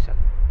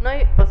solution.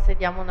 Noi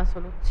possediamo una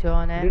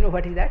soluzione. Do you know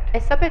what is that?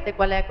 E sapete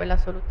qual è quella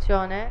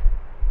soluzione?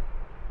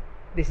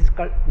 This is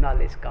called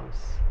knowledge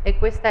comes. E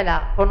questa è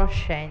la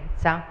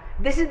conoscenza.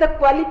 This is the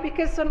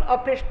qualification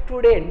of a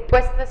student.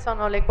 Queste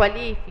sono le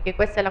qualifiche,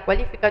 questa è la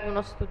qualifica di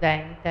uno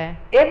studente.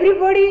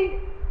 Everybody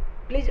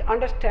Please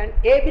understand,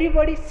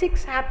 everybody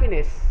seeks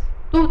happiness.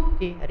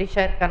 Tutti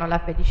ricercano la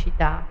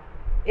felicità,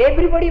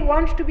 Everybody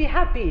wants to be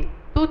happy,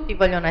 tutti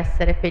vogliono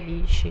essere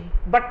felici,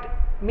 but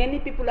many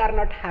people are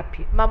not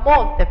happy. ma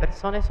molte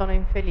persone sono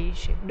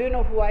infelici. Do you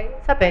know why?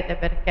 Sapete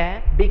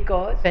perché?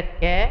 Because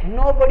Perché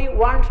nobody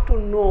wants to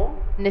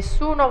know,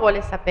 nessuno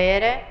vuole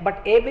sapere, but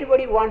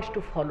everybody wants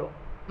to follow.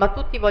 ma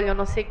tutti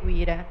vogliono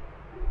seguire.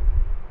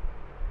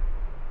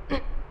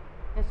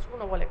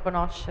 Nessuno vuole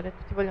conoscere,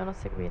 tutti vogliono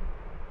seguire.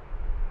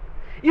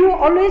 You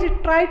always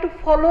try to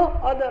follow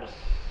others.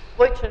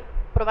 Voi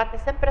provate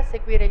sempre a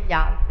seguire gli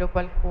altri o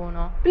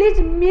qualcuno.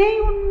 Please, may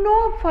you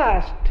know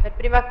first. Per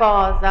prima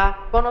cosa,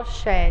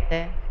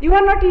 conoscete. You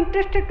are not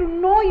interested to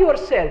know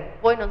yourself,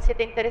 Voi non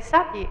siete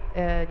interessati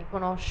a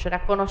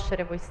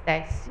conoscere voi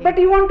stessi, but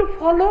you want to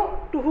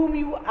follow to whom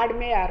you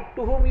admire,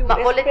 to whom you ma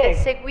volete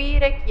respect.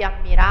 seguire chi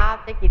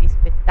ammirate, chi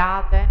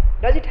rispettate.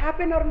 Does it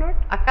happen or not?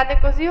 Accade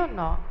così o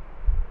no?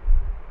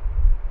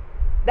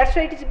 That's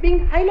why it is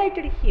being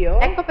highlighted here.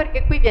 Ecco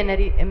perché qui viene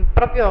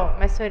proprio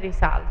messo in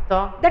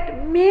risalto That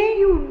may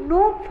you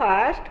know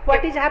first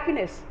what is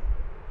happiness.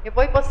 che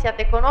voi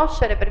possiate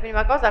conoscere per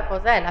prima cosa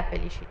cos'è la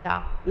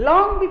felicità.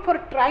 Long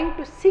before trying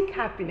to seek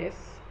happiness,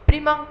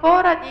 Prima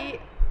ancora di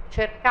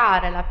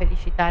cercare la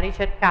felicità,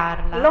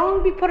 ricercarla.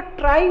 long before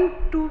trying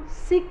to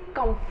seek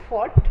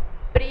comfort,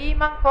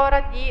 Prima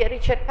ancora di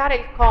ricercare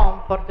il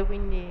comfort,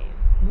 quindi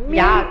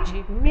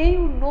viaggi. may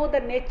you know the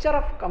nature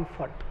of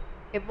comfort.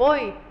 Che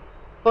voi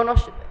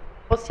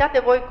possiate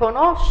voi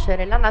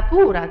conoscere la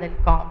natura del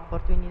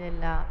comfort, quindi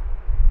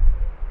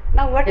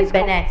Now what del is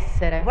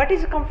benessere. What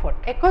is comfort?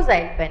 E cos'è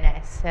il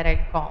benessere, il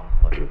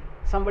comfort?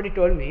 Somebody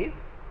told me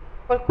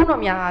Qualcuno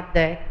mi ha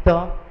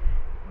detto,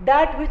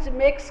 that which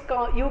makes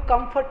you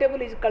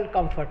comfortable is called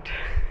comfort.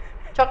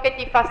 ciò che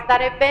ti fa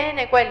stare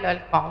bene, quello è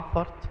il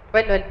comfort,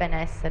 quello è il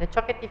benessere,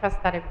 ciò che ti fa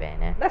stare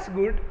bene. That's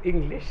good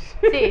English.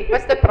 Sì,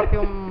 questo è proprio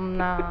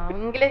un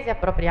inglese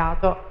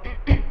appropriato.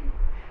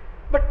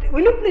 But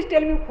will you please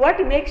tell me what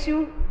makes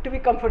you to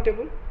be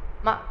comfortable?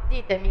 Ma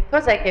ditemi,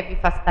 cos'è che vi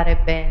fa stare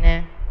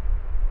bene?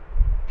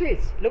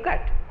 Please look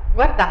at.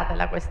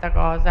 Guardatela questa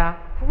cosa.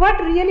 What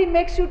really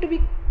makes you to be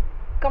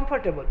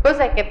comfortable?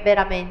 Cos'è che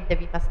veramente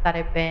vi fa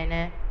stare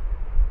bene?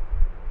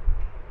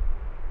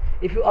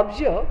 If you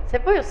observe, Se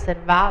voi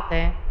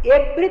osservate,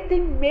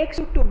 everything makes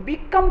you to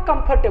become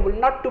comfortable,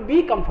 not to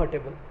be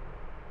comfortable.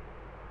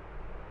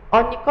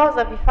 ogni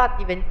cosa vi fa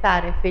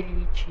diventare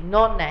felici,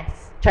 non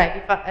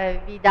cioè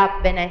vi dà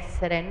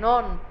benessere,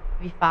 non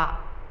vi fa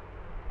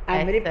I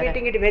am essere.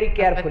 repeating it very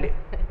carefully.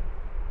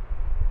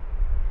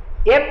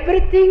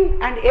 Everything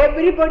and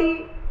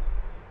everybody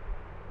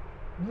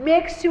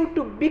makes you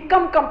to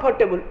become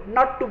comfortable,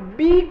 not to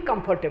be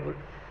comfortable.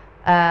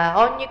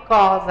 Ogni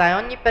cosa e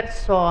ogni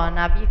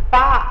persona vi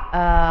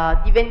fa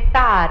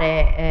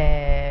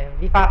diventare,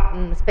 vi fa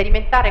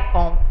sperimentare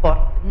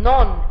comfort,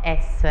 non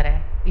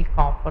essere il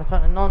comfort,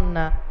 cioè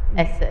non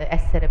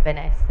essere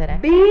benessere.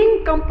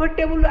 Being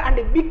comfortable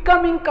and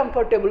becoming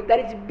comfortable,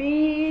 there is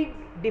big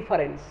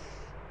difference.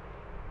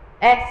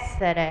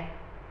 Essere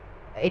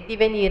e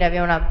divenire vi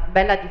è una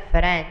bella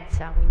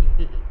differenza.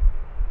 Quindi,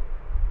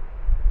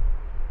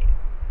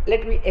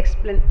 Let me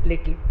explain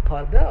little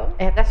further.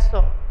 e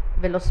adesso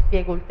ve lo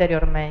spiego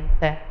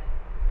ulteriormente.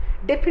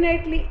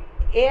 Definitely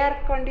air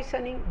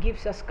conditioning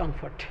gives us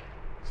comfort.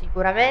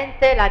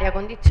 Sicuramente l'aria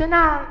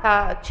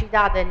condizionata ci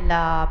dà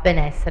del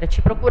benessere,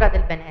 ci procura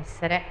del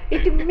benessere.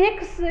 It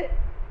makes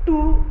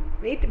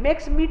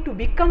me to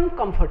become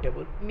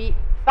comfortable. Mi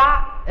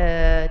fa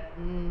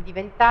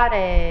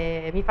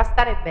mi fa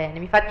stare bene,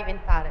 mi fa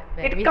diventare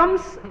bene. It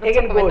comes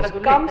again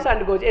comes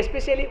and goes,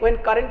 especially when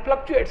current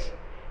fluctuates.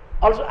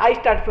 Also I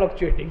start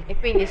fluctuating. E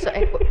quindi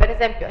per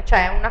esempio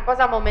c'è una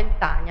cosa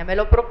momentanea, me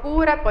lo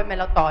procura e poi me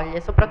lo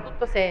toglie,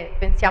 soprattutto se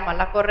pensiamo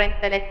alla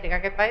corrente elettrica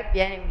che va e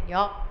viene, quindi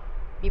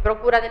mi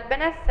procura del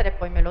benessere e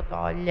poi me lo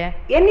toglie.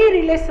 Any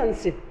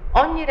relationship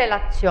Ogni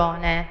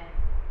relazione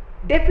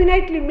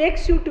definitely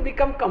makes you to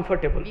become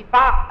comfortable. vi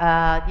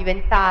fa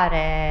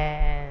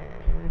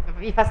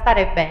vi fa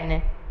stare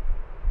bene,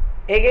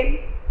 Again,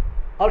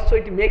 also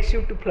it makes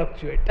you to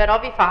fluctuate. però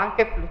vi fa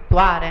anche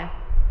fluttuare.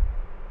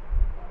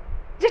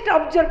 Just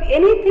observe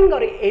anything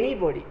or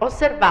anybody.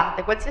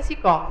 Osservate qualsiasi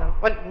cosa,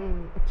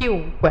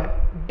 chiunque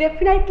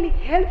Definitely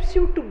helps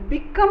you to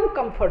become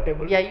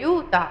comfortable. vi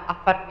aiuta a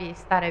farvi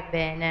stare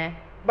bene,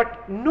 But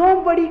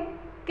nobody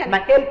can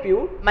help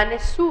you ma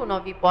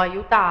nessuno vi può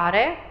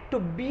aiutare to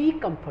be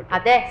comfortable.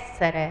 ad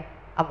essere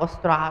a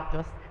vostro agio,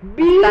 a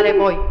Being- stare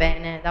voi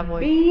bene da voi.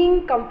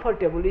 Being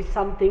comfortable is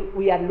something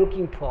we are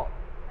looking for.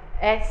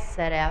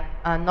 Essere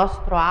a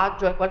nostro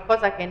agio è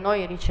qualcosa che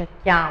noi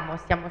ricerchiamo,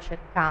 stiamo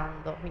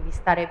cercando, quindi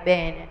stare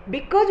bene.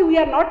 Because we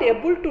are not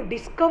able to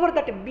discover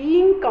that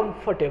being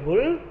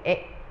comfortable,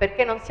 E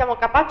perché non siamo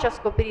capaci a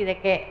scoprire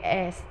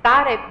che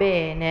stare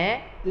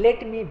bene,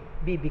 let me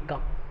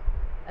become.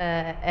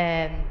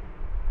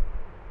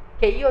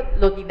 che io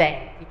lo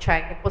diventi,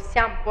 cioè che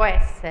può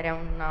essere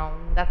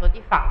un dato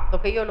di fatto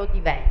che io lo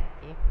diventi.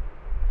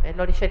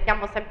 lo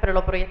ricerchiamo sempre,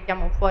 lo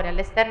proiettiamo fuori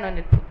all'esterno e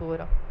nel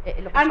futuro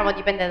e lo facciamo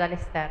dipendere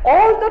dall'esterno.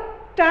 All the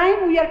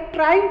time we are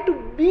trying to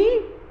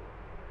be,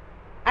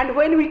 and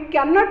when we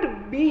cannot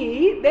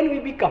be, then we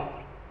become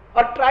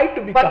or try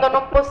to become. Quando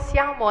non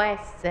possiamo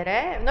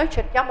essere, noi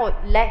cerchiamo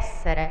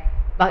l'essere,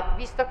 ma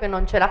visto che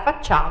non ce la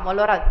facciamo,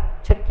 allora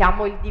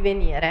cerchiamo il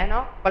divenire,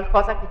 no?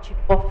 Qualcosa che ci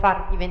può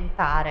far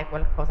diventare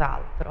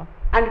qualcos'altro.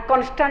 And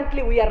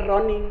constantly we are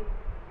running,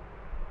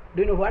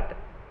 do you know what?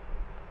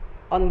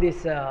 On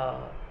this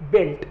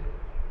belt.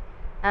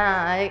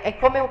 Ah, è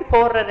come un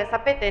correre,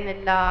 sapete,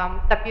 nella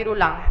tapis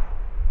roulant.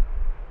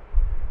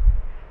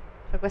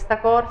 C'è questa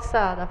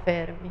corsa da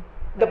fermi.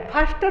 The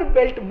faster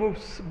belt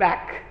moves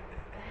back.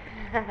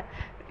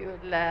 più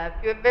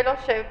è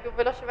veloce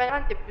va in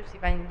avanti e più si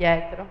va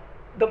indietro.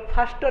 The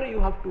faster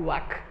you have to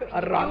walk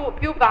or run.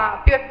 Più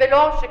è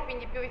veloce,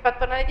 quindi più vi fa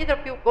tornare indietro,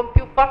 con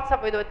più forza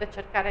voi dovete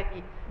cercare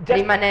di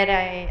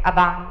rimanere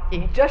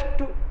avanti. Just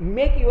to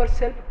make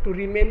yourself to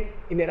remain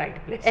in the right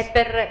place. E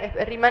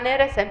per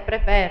rimanere sempre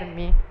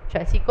fermi,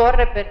 cioè si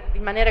corre per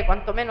rimanere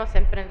quantomeno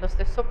sempre nello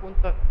stesso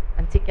punto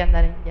anziché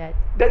andare indietro.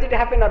 Does it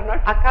happen or not?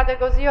 Accade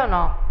così o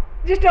no?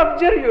 Just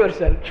observe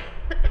yourself.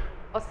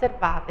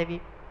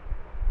 Osservatevi.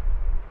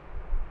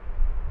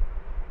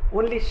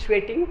 Only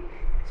sweating,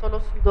 Solo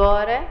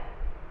sudore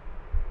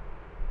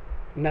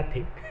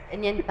nothing. e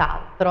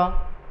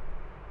nient'altro.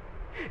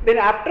 Then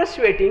after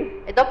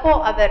sweating, E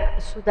dopo aver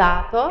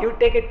sudato, you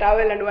take a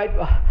towel and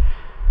wipe.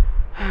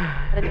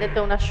 prendete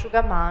un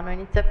asciugamano e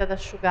iniziate ad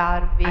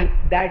asciugarvi. And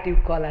that you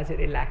call as a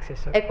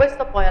relaxation. E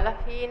questo poi alla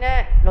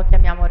fine lo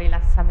chiamiamo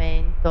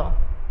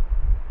rilassamento.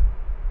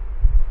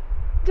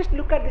 Just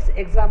look at this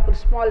example,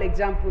 small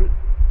example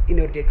in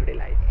your day-to-day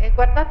life. E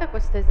guardate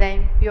questo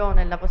esempio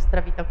nella vostra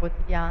vita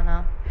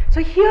quotidiana. So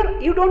here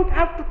you don't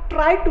have to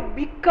try to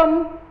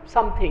become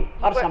something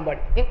or somebody.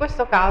 In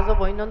questo caso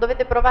voi non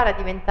dovete provare a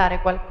diventare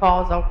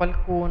qualcosa o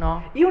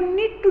qualcuno. You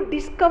need to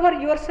discover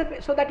yourself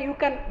so that you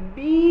can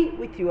be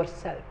with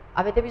yourself.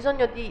 Avete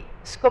bisogno di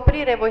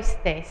scoprire voi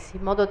stessi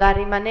in modo da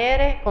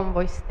rimanere con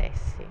voi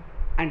stessi.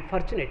 And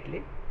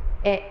fortunately,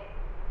 E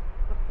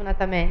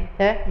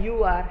fortunatamente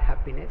you are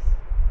happiness.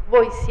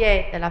 voi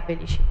siete la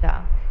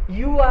felicità.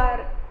 You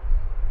are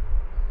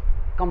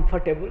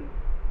comfortable.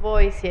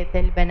 Voi siete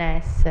il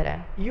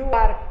benessere. You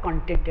are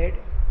contented.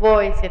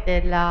 Voi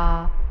siete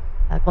la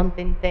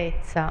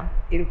contentezza.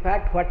 In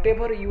fact,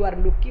 whatever you are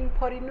looking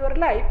for in your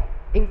life,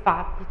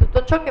 Infatti,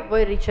 tutto ciò che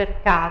voi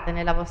ricercate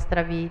nella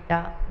vostra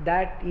vita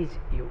that is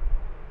you.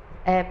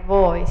 è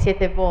voi,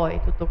 siete voi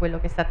tutto quello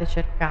che state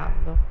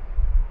cercando.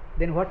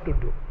 Then what to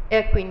do?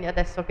 E quindi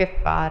adesso che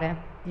fare?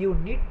 You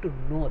need to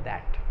know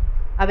that.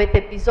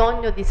 Avete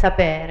bisogno di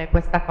sapere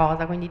questa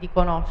cosa, quindi di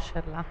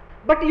conoscerla.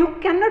 But you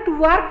cannot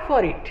work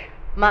for it.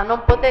 Ma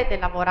non potete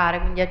lavorare,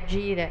 quindi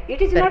agire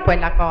It is per not-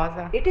 quella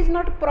cosa. It is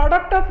not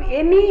product of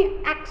any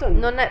action.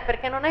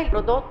 Perché non è il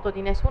prodotto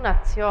di nessuna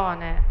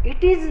azione,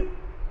 It is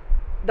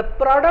the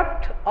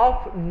product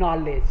of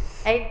knowledge.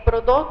 è il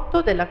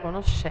prodotto della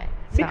conoscenza.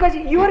 Because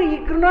your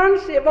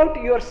ignorance about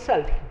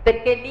yourself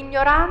Perché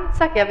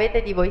l'ignoranza che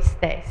avete di voi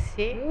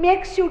stessi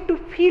makes you to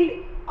feel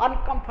vi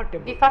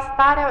uncomfortable. fa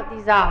stare a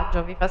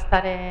disagio,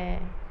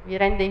 vi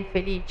rende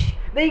infelici.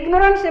 The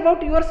ignorance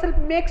about yourself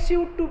makes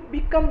you to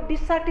become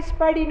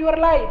dissatisfied in your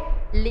life.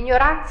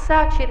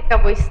 L'ignoranza circa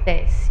voi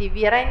stessi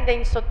vi rende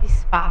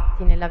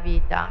insoddisfatti nella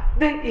vita.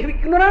 The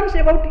ignorance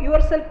about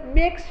yourself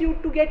makes you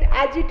to get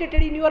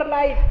agitated in your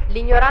life.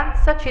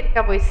 L'ignoranza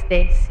circa voi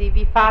stessi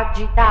vi fa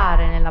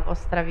agitare nella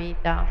vostra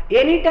vita.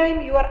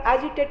 Anytime you are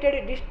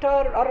agitated,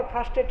 disturbed or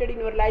frustrated in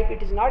your life,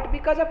 it is not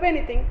because of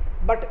anything,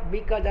 but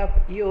because of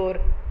your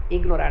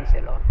ignorance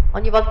alone.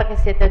 Ogni volta che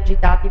siete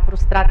agitati,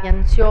 frustrati,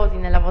 ansiosi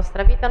nella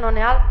vostra vita non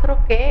è altro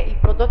che il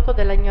prodotto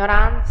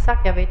dell'ignoranza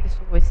che avete su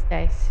voi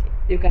stessi.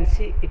 You can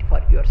see it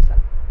for yourself.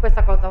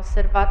 Questa cosa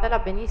osservatela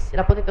benissimo,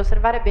 la potete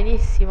osservare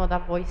benissimo da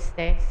voi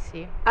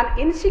stessi. An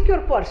insecure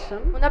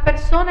person Una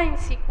persona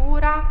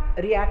insicura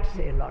reacts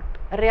a lot.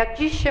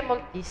 reagisce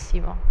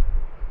moltissimo.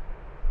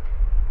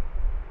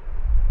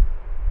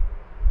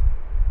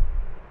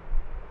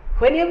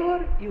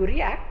 Whenever you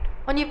react,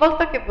 Ogni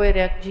volta che voi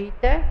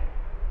reagite,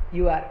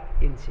 you are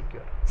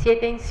insecure.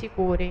 siete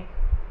insicuri.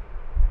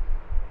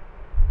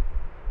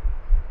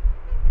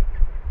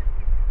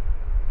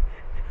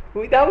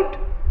 Without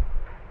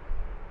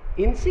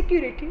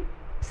insecurity,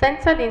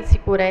 Senza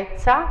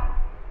l'insicurezza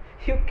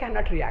you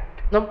cannot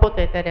react. non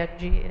potete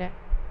reagire.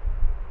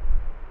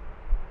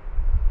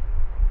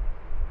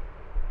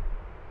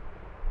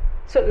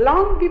 So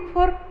long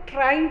before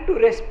trying to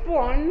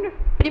respond,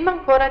 Prima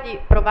ancora di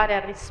provare a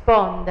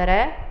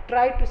rispondere,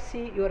 try to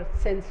see your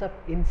sense of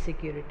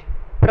insecurity.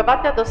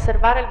 provate ad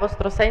osservare il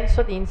vostro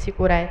senso di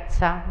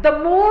insicurezza. The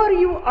more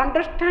you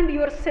understand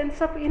your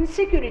sense of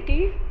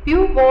insecurity,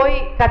 Più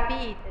voi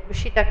capite,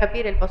 riuscite a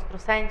capire il vostro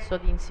senso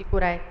di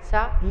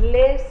insicurezza,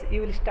 less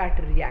you will start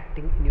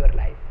reacting in your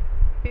life.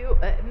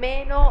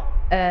 meno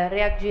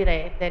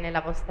reagirete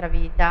nella vostra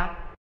vita.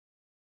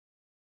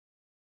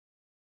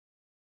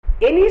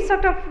 Any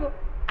sort of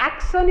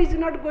action is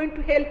not going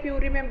to help you,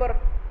 remember.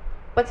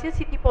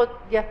 Qualsiasi tipo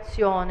di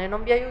azione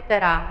non vi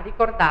aiuterà,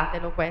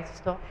 ricordatelo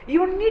questo.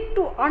 You need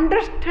to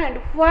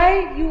understand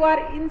why you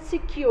are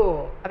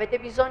insecure, Avete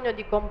bisogno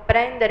di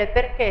comprendere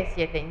perché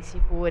siete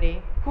insicuri,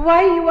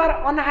 why you are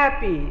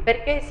unhappy.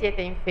 perché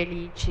siete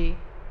infelici.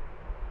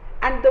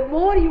 And the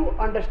more you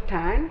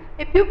understand,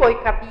 E più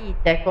voi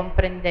capite,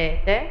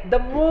 comprendete, the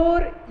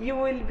more you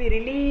will be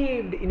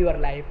relieved in your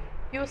life.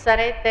 più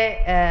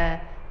sarete,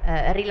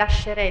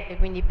 rilascerete,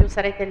 quindi più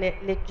sarete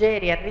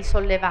leggeri e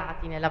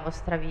risollevati nella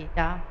vostra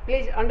vita.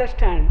 Please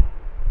understand,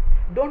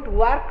 don't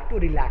work to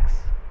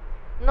relax.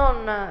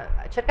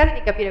 Cercate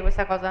di capire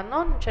questa cosa,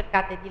 non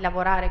cercate di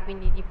lavorare,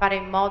 quindi di fare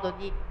in modo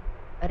di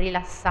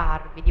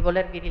rilassarvi, di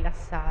volervi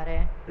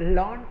rilassare.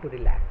 Learn to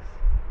relax.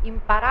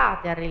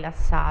 Imparate a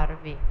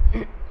rilassarvi.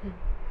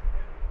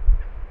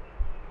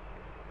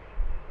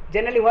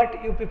 Generally what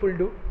you people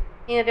do?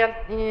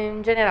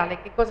 In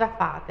generale, che cosa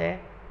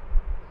fate?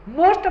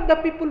 Most of the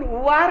people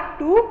work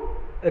to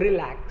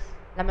relax.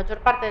 La maggior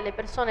parte delle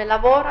persone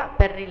lavora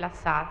per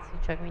rilassarsi,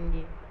 cioè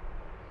quindi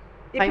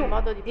fa in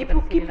modo di If you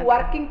potersi keep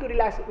rilassare. working to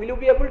relax, will you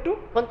be able to?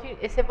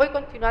 E se voi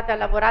continuate a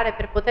lavorare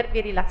per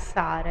potervi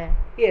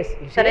rilassare, Yes.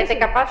 You say, sarete yes,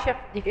 capaci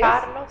di yes,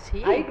 farlo? Sì.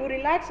 I do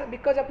relax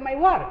because of my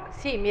work.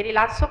 Sì, mi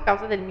rilasso a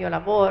causa del mio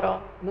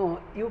lavoro. No,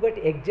 you get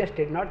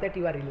exhausted, not that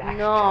you are relaxed.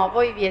 No,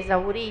 voi vi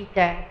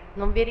esaurite,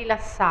 non vi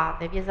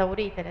rilassate, vi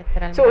esaurite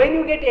letteralmente. So when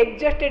you get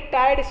exhausted,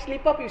 tired,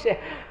 sleep up, you say,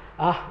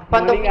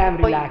 morning I am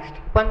relaxed.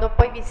 Quando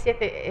poi vi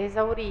siete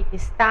esauriti,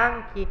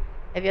 stanchi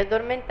e vi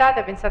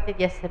addormentate, pensate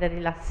di essere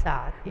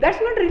rilassati. That's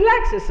not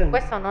relaxation.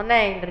 Questo non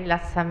è il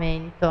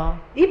rilassamento.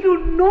 If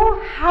you know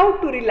how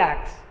to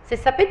relax, Se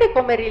sapete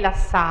come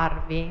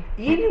rilassarvi,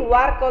 in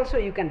work also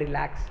you can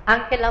relax.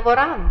 anche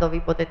lavorando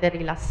vi potete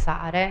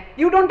rilassare.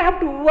 You don't have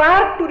to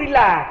work to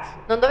relax.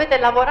 Non dovete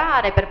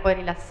lavorare per poi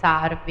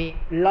rilassarvi.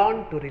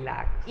 Learn to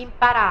relax.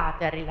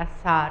 Imparate a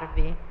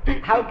rilassarvi.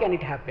 How can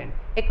it happen?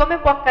 E come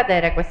può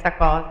accadere questa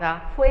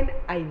cosa? When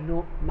I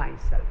know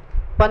myself.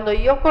 Quando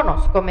io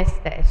conosco me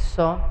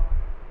stesso.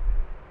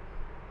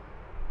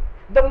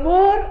 The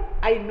more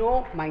I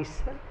know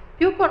myself,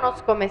 Più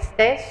conosco me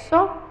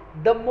stesso,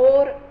 the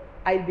more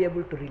I'll be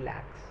able to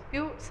relax.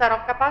 più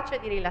sarò capace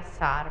di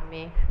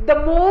rilassarmi. The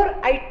more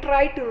I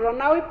try to run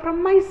away from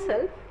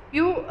myself,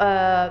 Più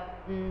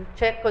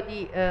cerco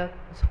di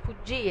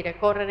sfuggire,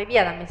 correre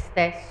via da me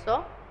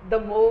stesso, the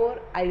more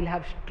I will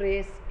have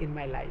stress in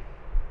my life.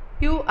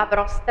 più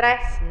avrò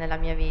stress nella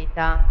mia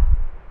vita.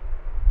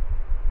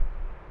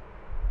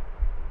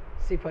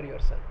 See for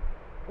yourself.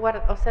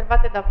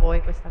 Osservate da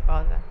voi questa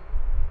cosa.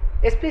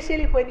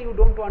 Especially when you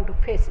don't want to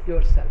face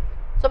yourself.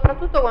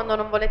 Soprattutto quando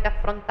non volete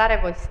affrontare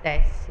voi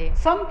stessi.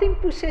 Something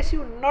pushes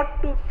you not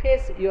to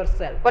face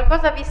yourself.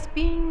 Qualcosa vi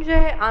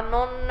spinge a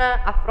non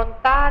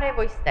affrontare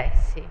voi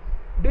stessi.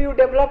 Do you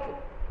develop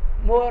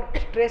more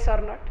stress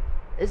or not?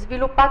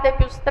 Sviluppate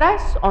più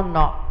stress o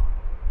no?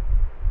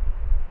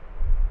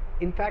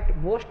 In fact,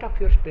 most of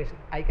your stress,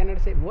 I cannot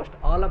say most,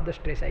 all of the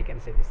stress I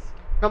can say this,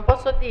 Non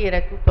posso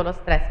dire tutto lo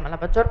stress, ma la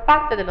maggior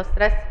parte dello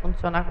stress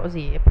funziona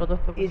così, è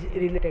prodotto is così.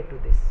 related to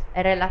this.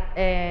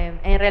 È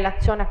in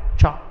relazione a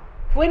ciò.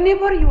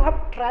 Whenever you have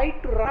tried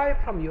to run away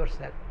from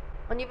yourself,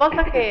 Ogni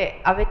volta che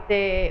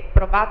avete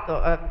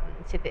provato,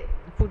 siete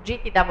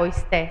fuggiti da voi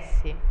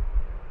stessi,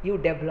 you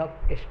develop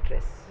a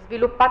stress.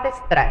 sviluppate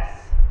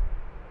stress.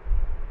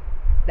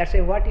 That's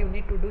what you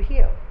need to do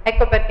here.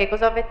 Ecco perché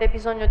cosa avete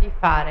bisogno di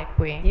fare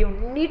qui. You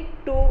need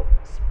to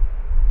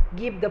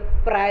give the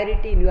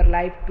priority in your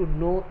life to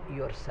know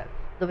yourself.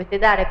 Dovete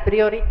dare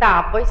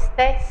priorità a voi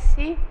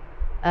stessi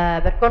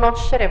per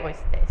conoscere voi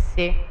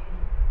stessi.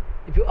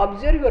 If you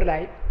observe your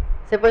life,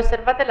 Se voi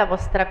osservate la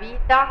vostra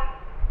vita,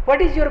 what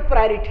is your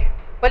priority?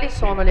 quali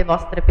sono le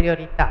vostre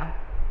priorità?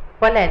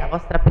 Qual è la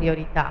vostra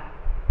priorità?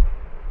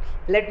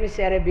 Let me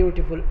share a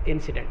beautiful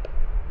incident.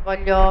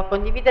 Voglio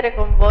condividere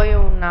con voi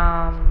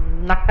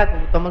un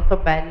accaduto molto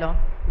bello.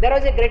 There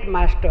was a great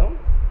master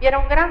Vi era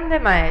un grande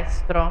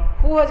maestro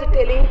who was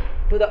telling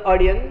to the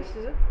audience,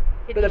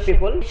 che to the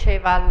people,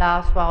 diceva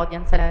alla sua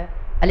audience,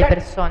 alle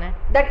persone,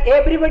 that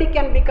everybody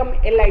can become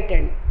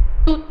enlightened.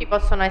 tutti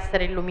possono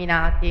essere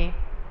illuminati.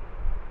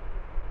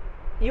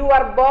 You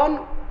are born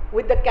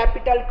with the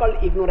capital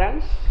called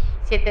ignorance,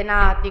 Siete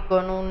nati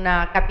con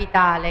un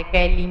capitale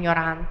che è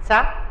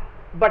l'ignoranza,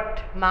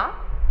 but ma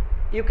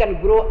you can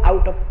grow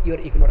out of your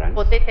ignorance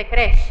potete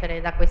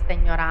crescere da questa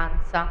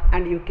ignoranza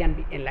and you can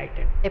be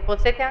enlightened. e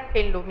potete anche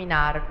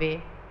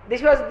illuminarvi.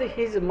 This was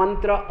his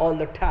mantra all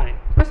the time.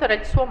 Questo era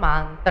il suo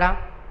mantra.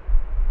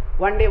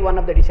 One day one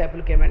of the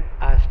disciples came and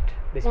asked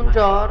this Un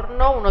master,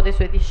 giorno uno dei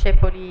suoi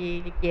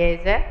discepoli gli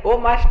chiese: "Oh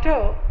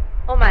master,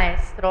 "O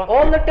maestro,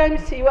 all the time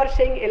you are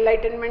saying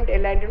enlightenment,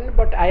 enlightenment,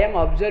 but I am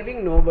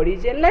observing nobody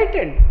is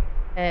enlightened."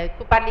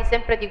 tu parli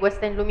sempre di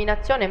questa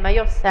illuminazione, ma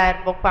io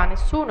osservo qua,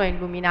 nessuno è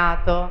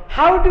illuminato.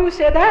 How do you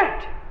say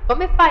that?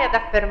 Come fai ad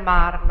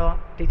affermarlo?"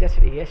 Teacher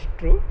said, "Yes,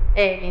 true.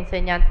 E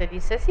l'insegnante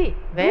disse: "Sì,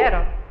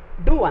 vero.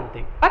 Do one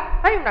thing.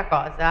 Fai una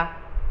cosa,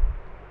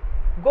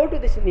 Go to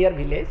this near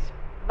village,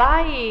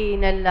 vai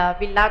nel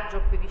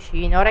villaggio qui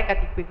vicino,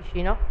 recati qui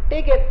vicino,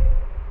 take a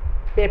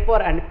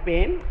paper and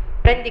pen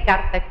prendi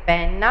carta e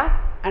penna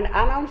and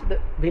announce the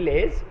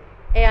village.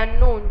 e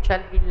annuncia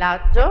il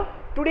villaggio.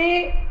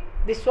 Today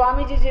the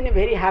Swamiji is in a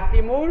very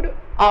happy mood.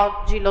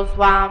 Oggi lo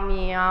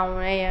Swami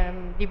è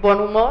di buon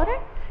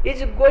umore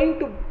Is going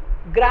to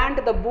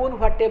grant the boon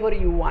whatever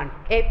you want.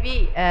 e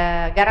vi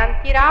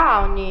garantirà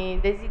ogni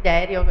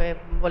desiderio che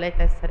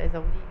volete essere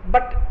esauditi.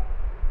 But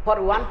for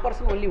one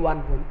person only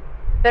one boon,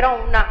 Però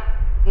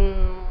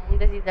un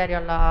desiderio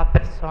alla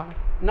persona,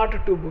 not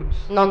two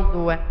boons. non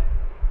due.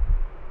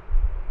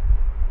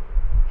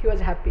 He was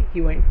happy,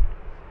 he went.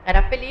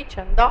 Era felice,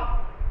 andò,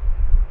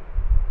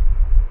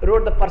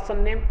 Wrote the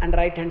person name and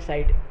right hand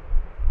side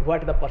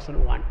what the person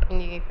want.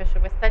 quindi fece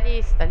questa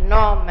lista, il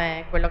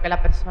nome, quello che la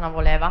persona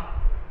voleva.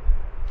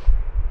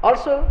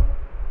 Also,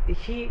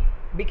 he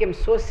became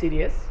so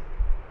serious,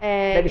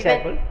 E the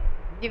disciple,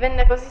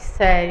 divenne così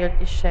serio il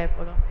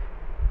discepolo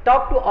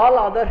talked to all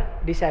other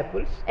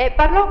disciples. e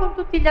parlò con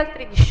tutti gli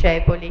altri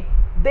discepoli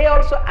They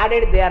also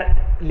added their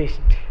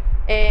list.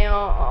 e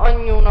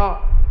ognuno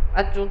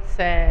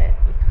aggiunse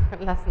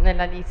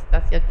nella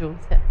lista, si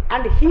aggiunse.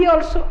 And he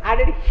also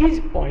added his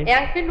point. E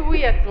anche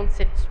lui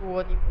aggiunse il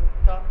suo di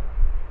punto.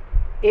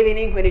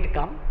 Evening when it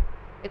come,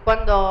 E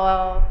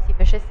quando si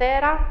fece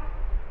sera,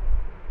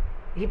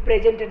 he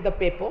presented the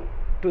paper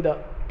to the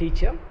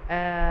teacher.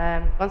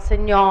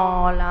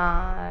 consegnò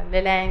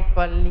l'elenco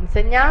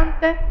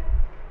all'insegnante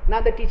Now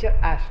the teacher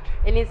asked,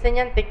 e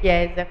l'insegnante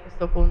chiese a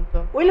questo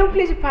punto: will you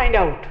please find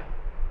out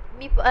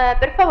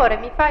per favore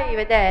mi fai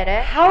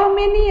vedere how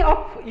many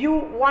of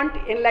you want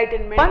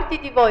enlightenment? quanti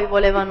di voi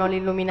volevano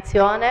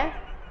l'illuminazione?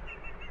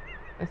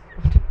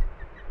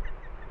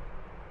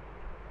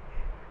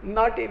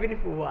 Not even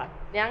one.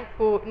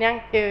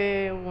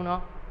 Neanche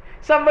uno.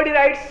 Somebody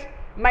writes,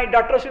 my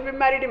daughter should be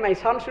married, my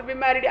son should be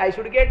married, I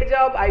should get a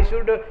job, I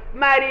should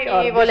marry,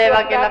 or Chi this voleva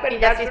should che la happen,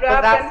 figlia that si should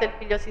happen. sposasse, il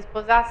figlio si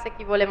sposasse,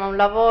 chi voleva un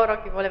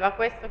lavoro, chi voleva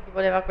questo, chi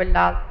voleva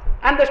quell'altro.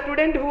 And the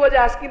student who was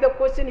asking the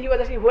question, he was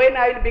asking, when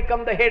I will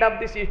become the head of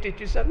this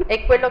institution?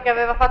 E quello che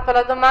aveva fatto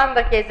la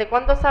domanda chiese: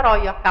 quando sarò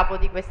io a capo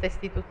di questa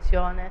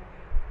istituzione?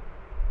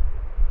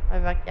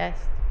 Aveva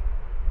chiesto.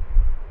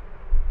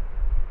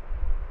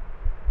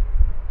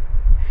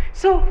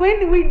 So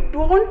when we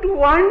don't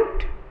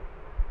want,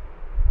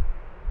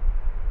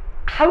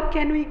 how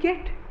can we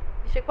get?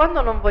 Dice: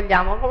 quando non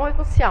vogliamo, come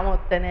possiamo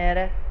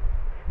ottenere?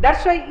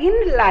 That's why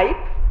in life,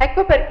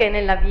 Ecco perché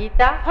nella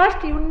vita,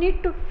 first you need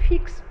to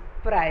fix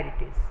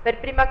priorities. per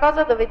prima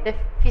cosa dovete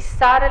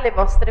fissare le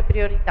vostre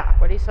priorità.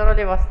 Quali sono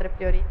le vostre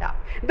priorità?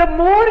 The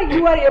more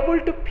you are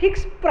able to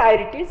fix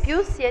priorities, Più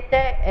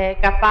siete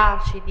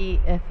capaci di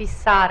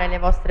fissare le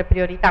vostre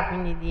priorità,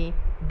 quindi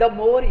the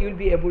more you will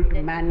be able to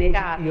manage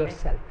identificarle,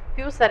 yourself.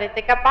 più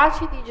sarete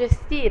capaci di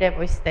gestire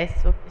voi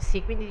stesso,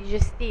 sì, quindi di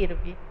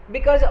gestirvi.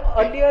 Because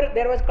earlier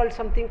there was called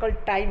something called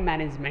time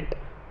management.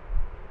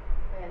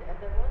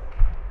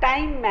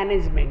 Time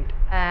management.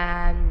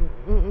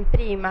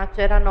 Prima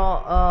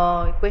c'erano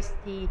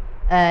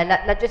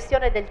la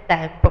gestione del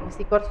tempo,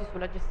 questi corsi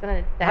sulla gestione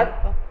del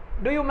tempo.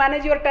 Do you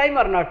manage your time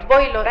or not?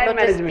 Voi lo Time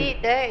management.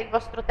 gestite il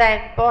vostro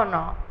tempo o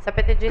no?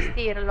 Sapete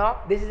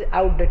gestirlo? This is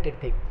outdated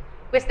thing.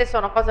 Queste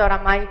sono cose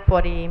oramai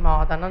fuori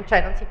moda, non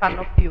si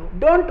fanno più.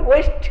 Don't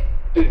waste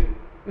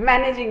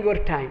managing your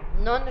time,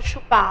 Non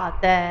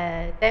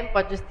sciupate tempo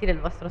a gestire il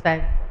vostro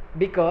tempo.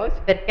 because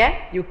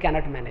Perché? you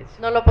cannot manage.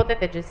 Non lo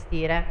potete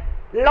gestire.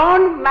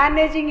 Learn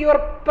managing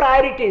your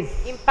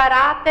priorities.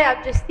 Imparate a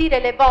gestire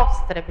le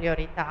vostre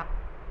priorità.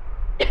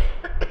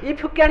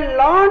 If you can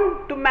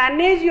learn to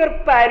manage your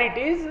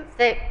priorities,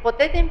 Se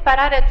potete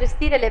imparare a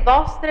gestire le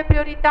vostre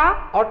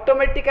priorità,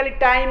 automatically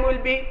time will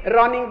be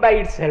running by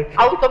itself.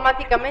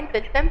 automaticamente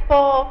il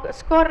tempo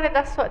scorre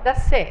da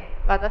sé,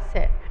 va da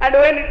sé. And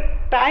when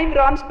time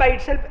runs by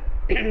itself,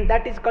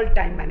 that is called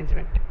time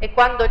management. E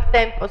quando il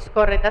tempo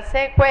scorre da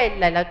sé,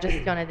 quella è la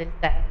gestione del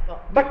tempo.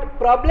 But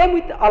problem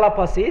with all of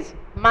us is,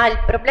 Ma il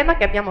problema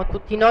che abbiamo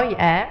tutti noi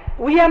è: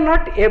 we are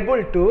not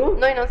able to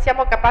noi non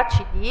siamo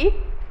capaci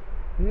di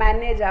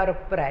manage our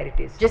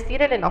priorities.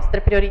 gestire le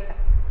nostre priorità.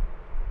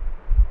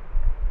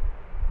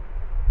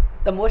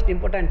 The most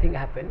important thing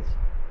happens,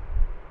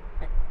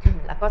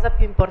 La cosa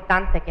più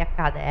importante che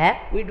accade è: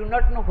 we do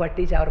not know what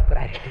is our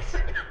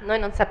priorities. noi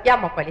non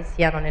sappiamo quali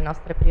siano le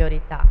nostre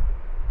priorità.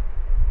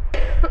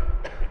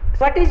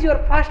 What is your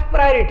first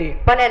priority?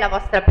 Qual è la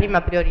vostra prima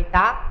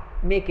priorità?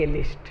 Make a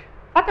list.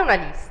 Fate una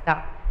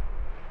lista.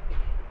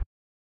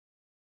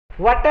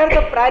 What are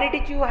the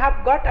priorities you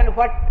have got and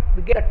what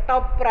the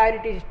top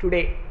priorities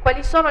today?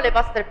 Quali sono le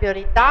vostre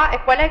priorità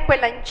e qual è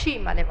quella in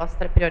cima alle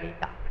vostre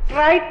priorità?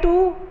 Try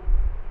to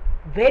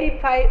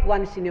verify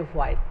once in a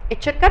while. E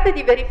cercate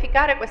di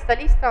verificare questa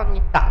lista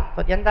ogni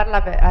tanto, di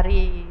andarla a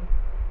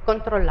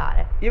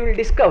ricontrollare. You will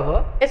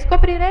discover E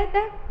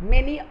scoprirete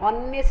many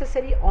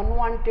unnecessary,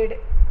 unwanted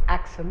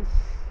actions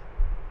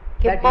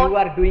che that you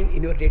are doing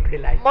in your day-to-day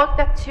life.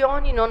 molte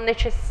azioni non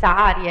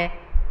necessarie,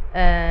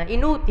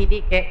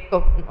 inutili, che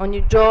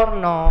ogni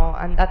giorno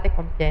andate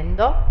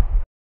compiendo,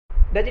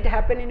 Does it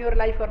happen in your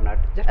life or not?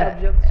 Just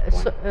observe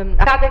this point.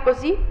 Accade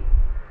così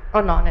o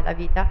no nella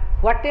vita?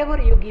 Whatever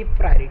you give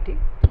priority,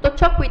 Tutto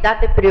ciò a cui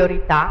date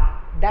priorità,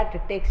 that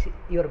takes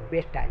your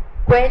best time.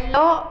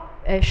 quello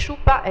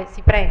sciupa e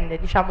si prende,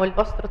 diciamo, il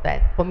vostro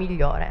tempo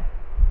migliore.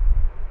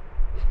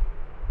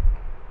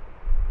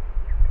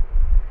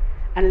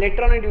 And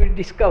later on you will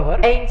discover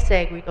E in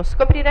seguito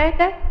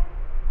scoprirete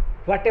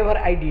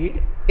whatever I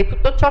did che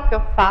tutto ciò che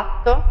ho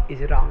fatto is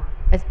wrong.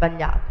 è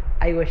sbagliato.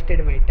 I wasted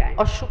my time.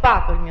 Ho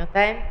sciupato il mio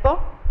tempo.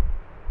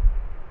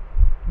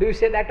 Do you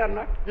say that or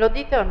not? Lo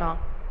dite o no?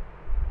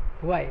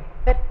 Why?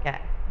 Perché?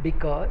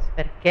 Because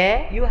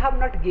Perché? you have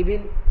not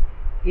given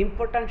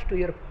importance to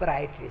your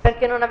priorities.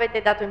 Perché non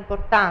avete dato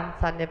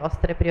importanza alle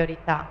vostre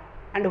priorità.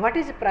 And what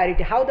is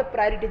priority? How the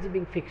priority is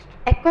being fixed?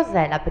 E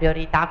cos'è la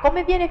priorità?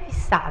 Come viene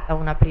fissata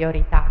una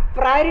priorità?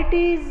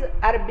 Priorities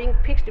are being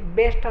fixed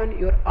based on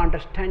your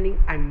understanding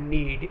and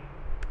need.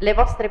 Le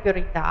vostre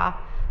priorità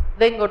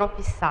vengono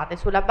fissate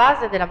sulla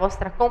base della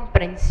vostra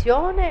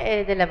comprensione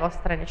e delle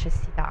vostre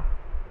necessità.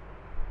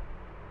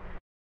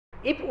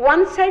 If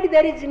one side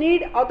there is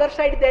need, other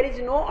side there is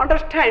no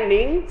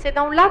understanding, Se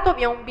da un lato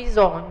vi è un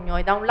bisogno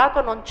e da un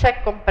lato non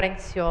c'è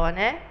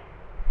comprensione,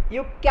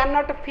 you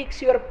cannot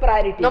fix your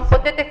priorities non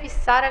potete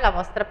fissare la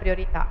vostra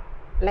priorità.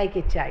 like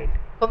a child.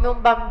 Come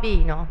un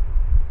bambino.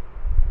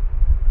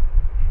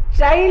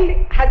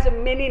 Child has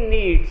many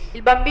needs.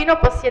 Il bambino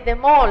possiede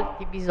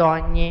molti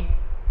bisogni,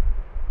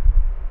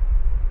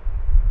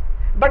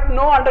 But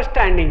no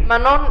understanding. ma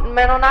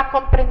non ha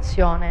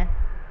comprensione.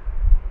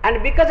 And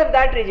because of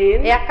that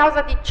reason, E a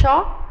causa di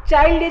ciò,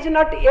 child is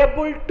not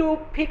able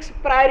to fix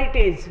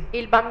priorities.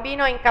 il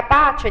bambino è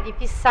incapace di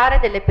fissare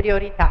delle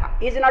priorità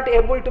Is not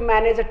able to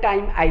manage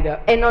time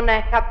either. e non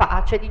è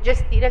capace di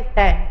gestire il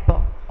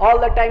tempo. All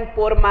the time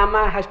poor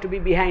mama has to be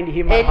behind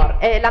him or her.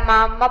 E la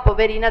mamma,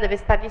 poverina, deve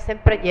stargli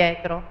sempre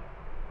dietro.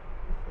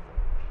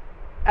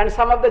 And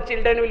some of the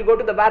children will go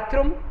to the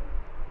bathroom,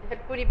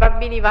 Alcuni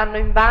bambini vanno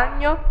in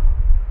bagno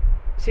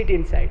sit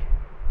inside,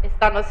 e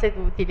stanno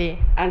seduti lì.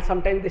 and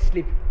sometimes they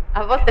sleep.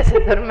 A volte si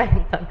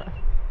addormentano.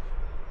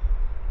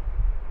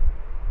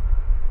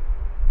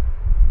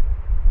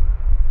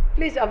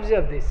 Please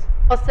observe this.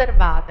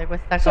 Osservate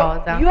questa So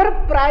cosa. your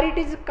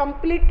priorities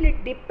completely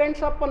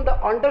depends upon the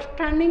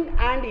understanding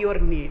and your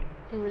need.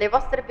 Le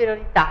vostre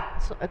priorità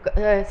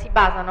si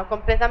basano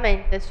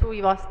completamente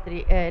sui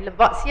vostri,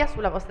 sia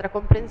sulla vostra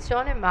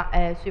comprensione ma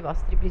sui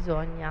vostri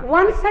bisogni.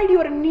 One side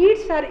your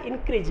needs are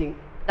increasing,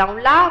 Da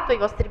un lato i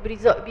vostri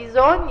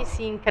bisogni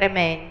si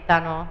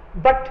incrementano,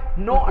 but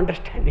no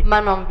understanding. ma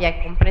non vi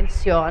è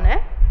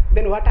comprensione.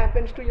 Then what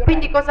happens to your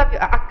Quindi life? cosa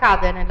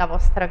accade nella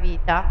vostra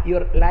vita?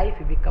 Your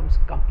life becomes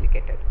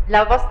complicated.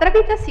 La vostra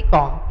vita si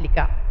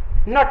complica.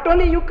 Not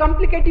only you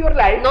complicate your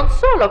life, Non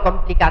solo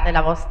complicate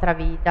la vostra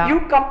vita,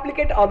 you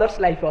complicate others'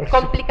 life also.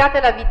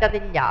 complicate la vita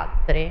degli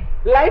altri.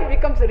 Life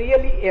becomes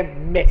really a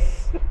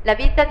mess. La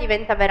vita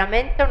diventa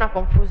veramente una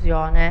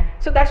confusione.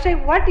 So that's why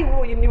what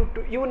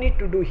you need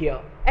to do here.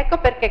 Ecco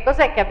perché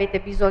cos'è che avete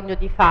bisogno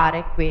di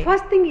fare qui?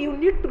 First thing you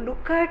need to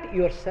look at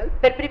yourself.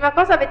 Per prima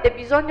cosa avete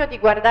bisogno di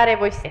guardare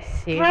voi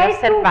stessi, di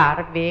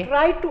osservarvi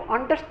Try to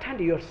understand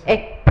yourself.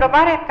 e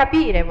provare a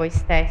capire voi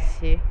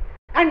stessi.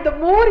 And the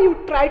more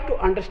you try to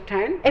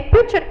understand, E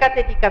più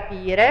cercate di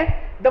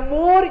capire, the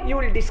more you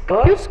will più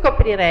discover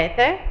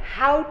scoprirete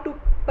how to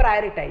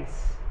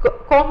prioritize.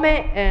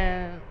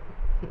 come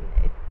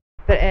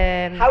How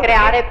to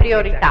creare give-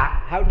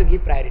 priorità, How to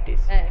give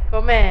priorities.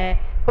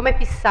 come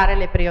fissare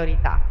le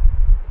priorità.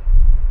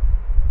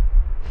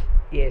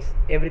 Yes,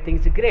 everything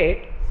is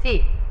great,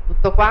 Sì,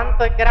 tutto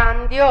quanto è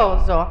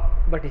grandioso,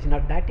 but it's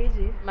not that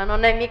easy. ma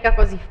non è mica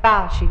così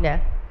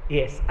facile.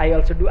 Yes, I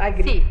also do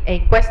agree. Sì, e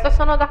in questo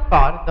sono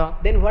d'accordo.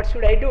 Then what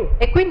should I do?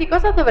 E quindi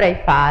cosa dovrei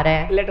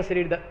fare? Let us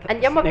read the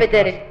Andiamo a next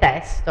vedere verse. il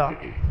testo.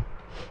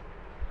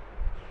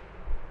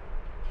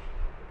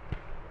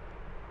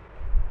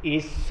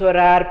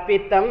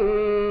 Ishwararpitam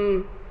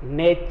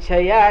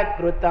nechaya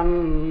krutam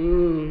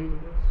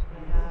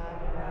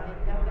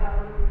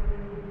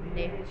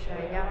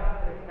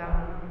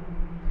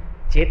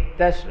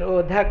chitta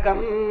shodhakam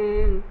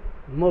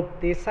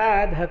mukti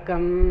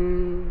sadhakam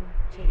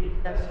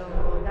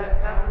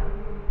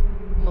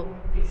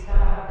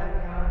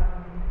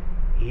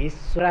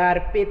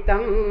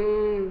Ishwararpitam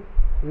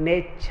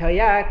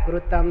nechaya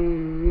krutam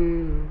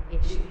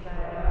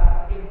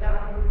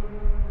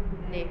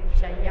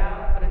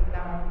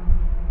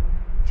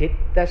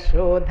chitta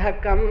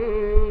shodhakam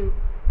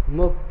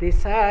mukti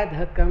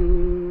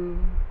sadhakam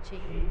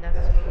chitta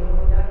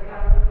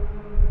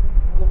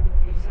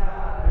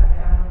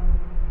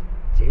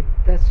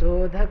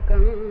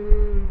shodhakam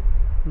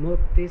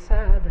mukti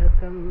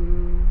sadhakam.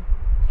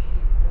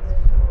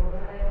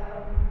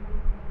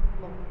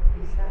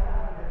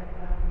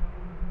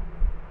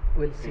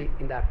 We'll see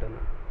in the afternoon.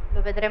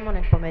 Lo vedremo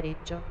nel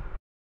pomeriggio.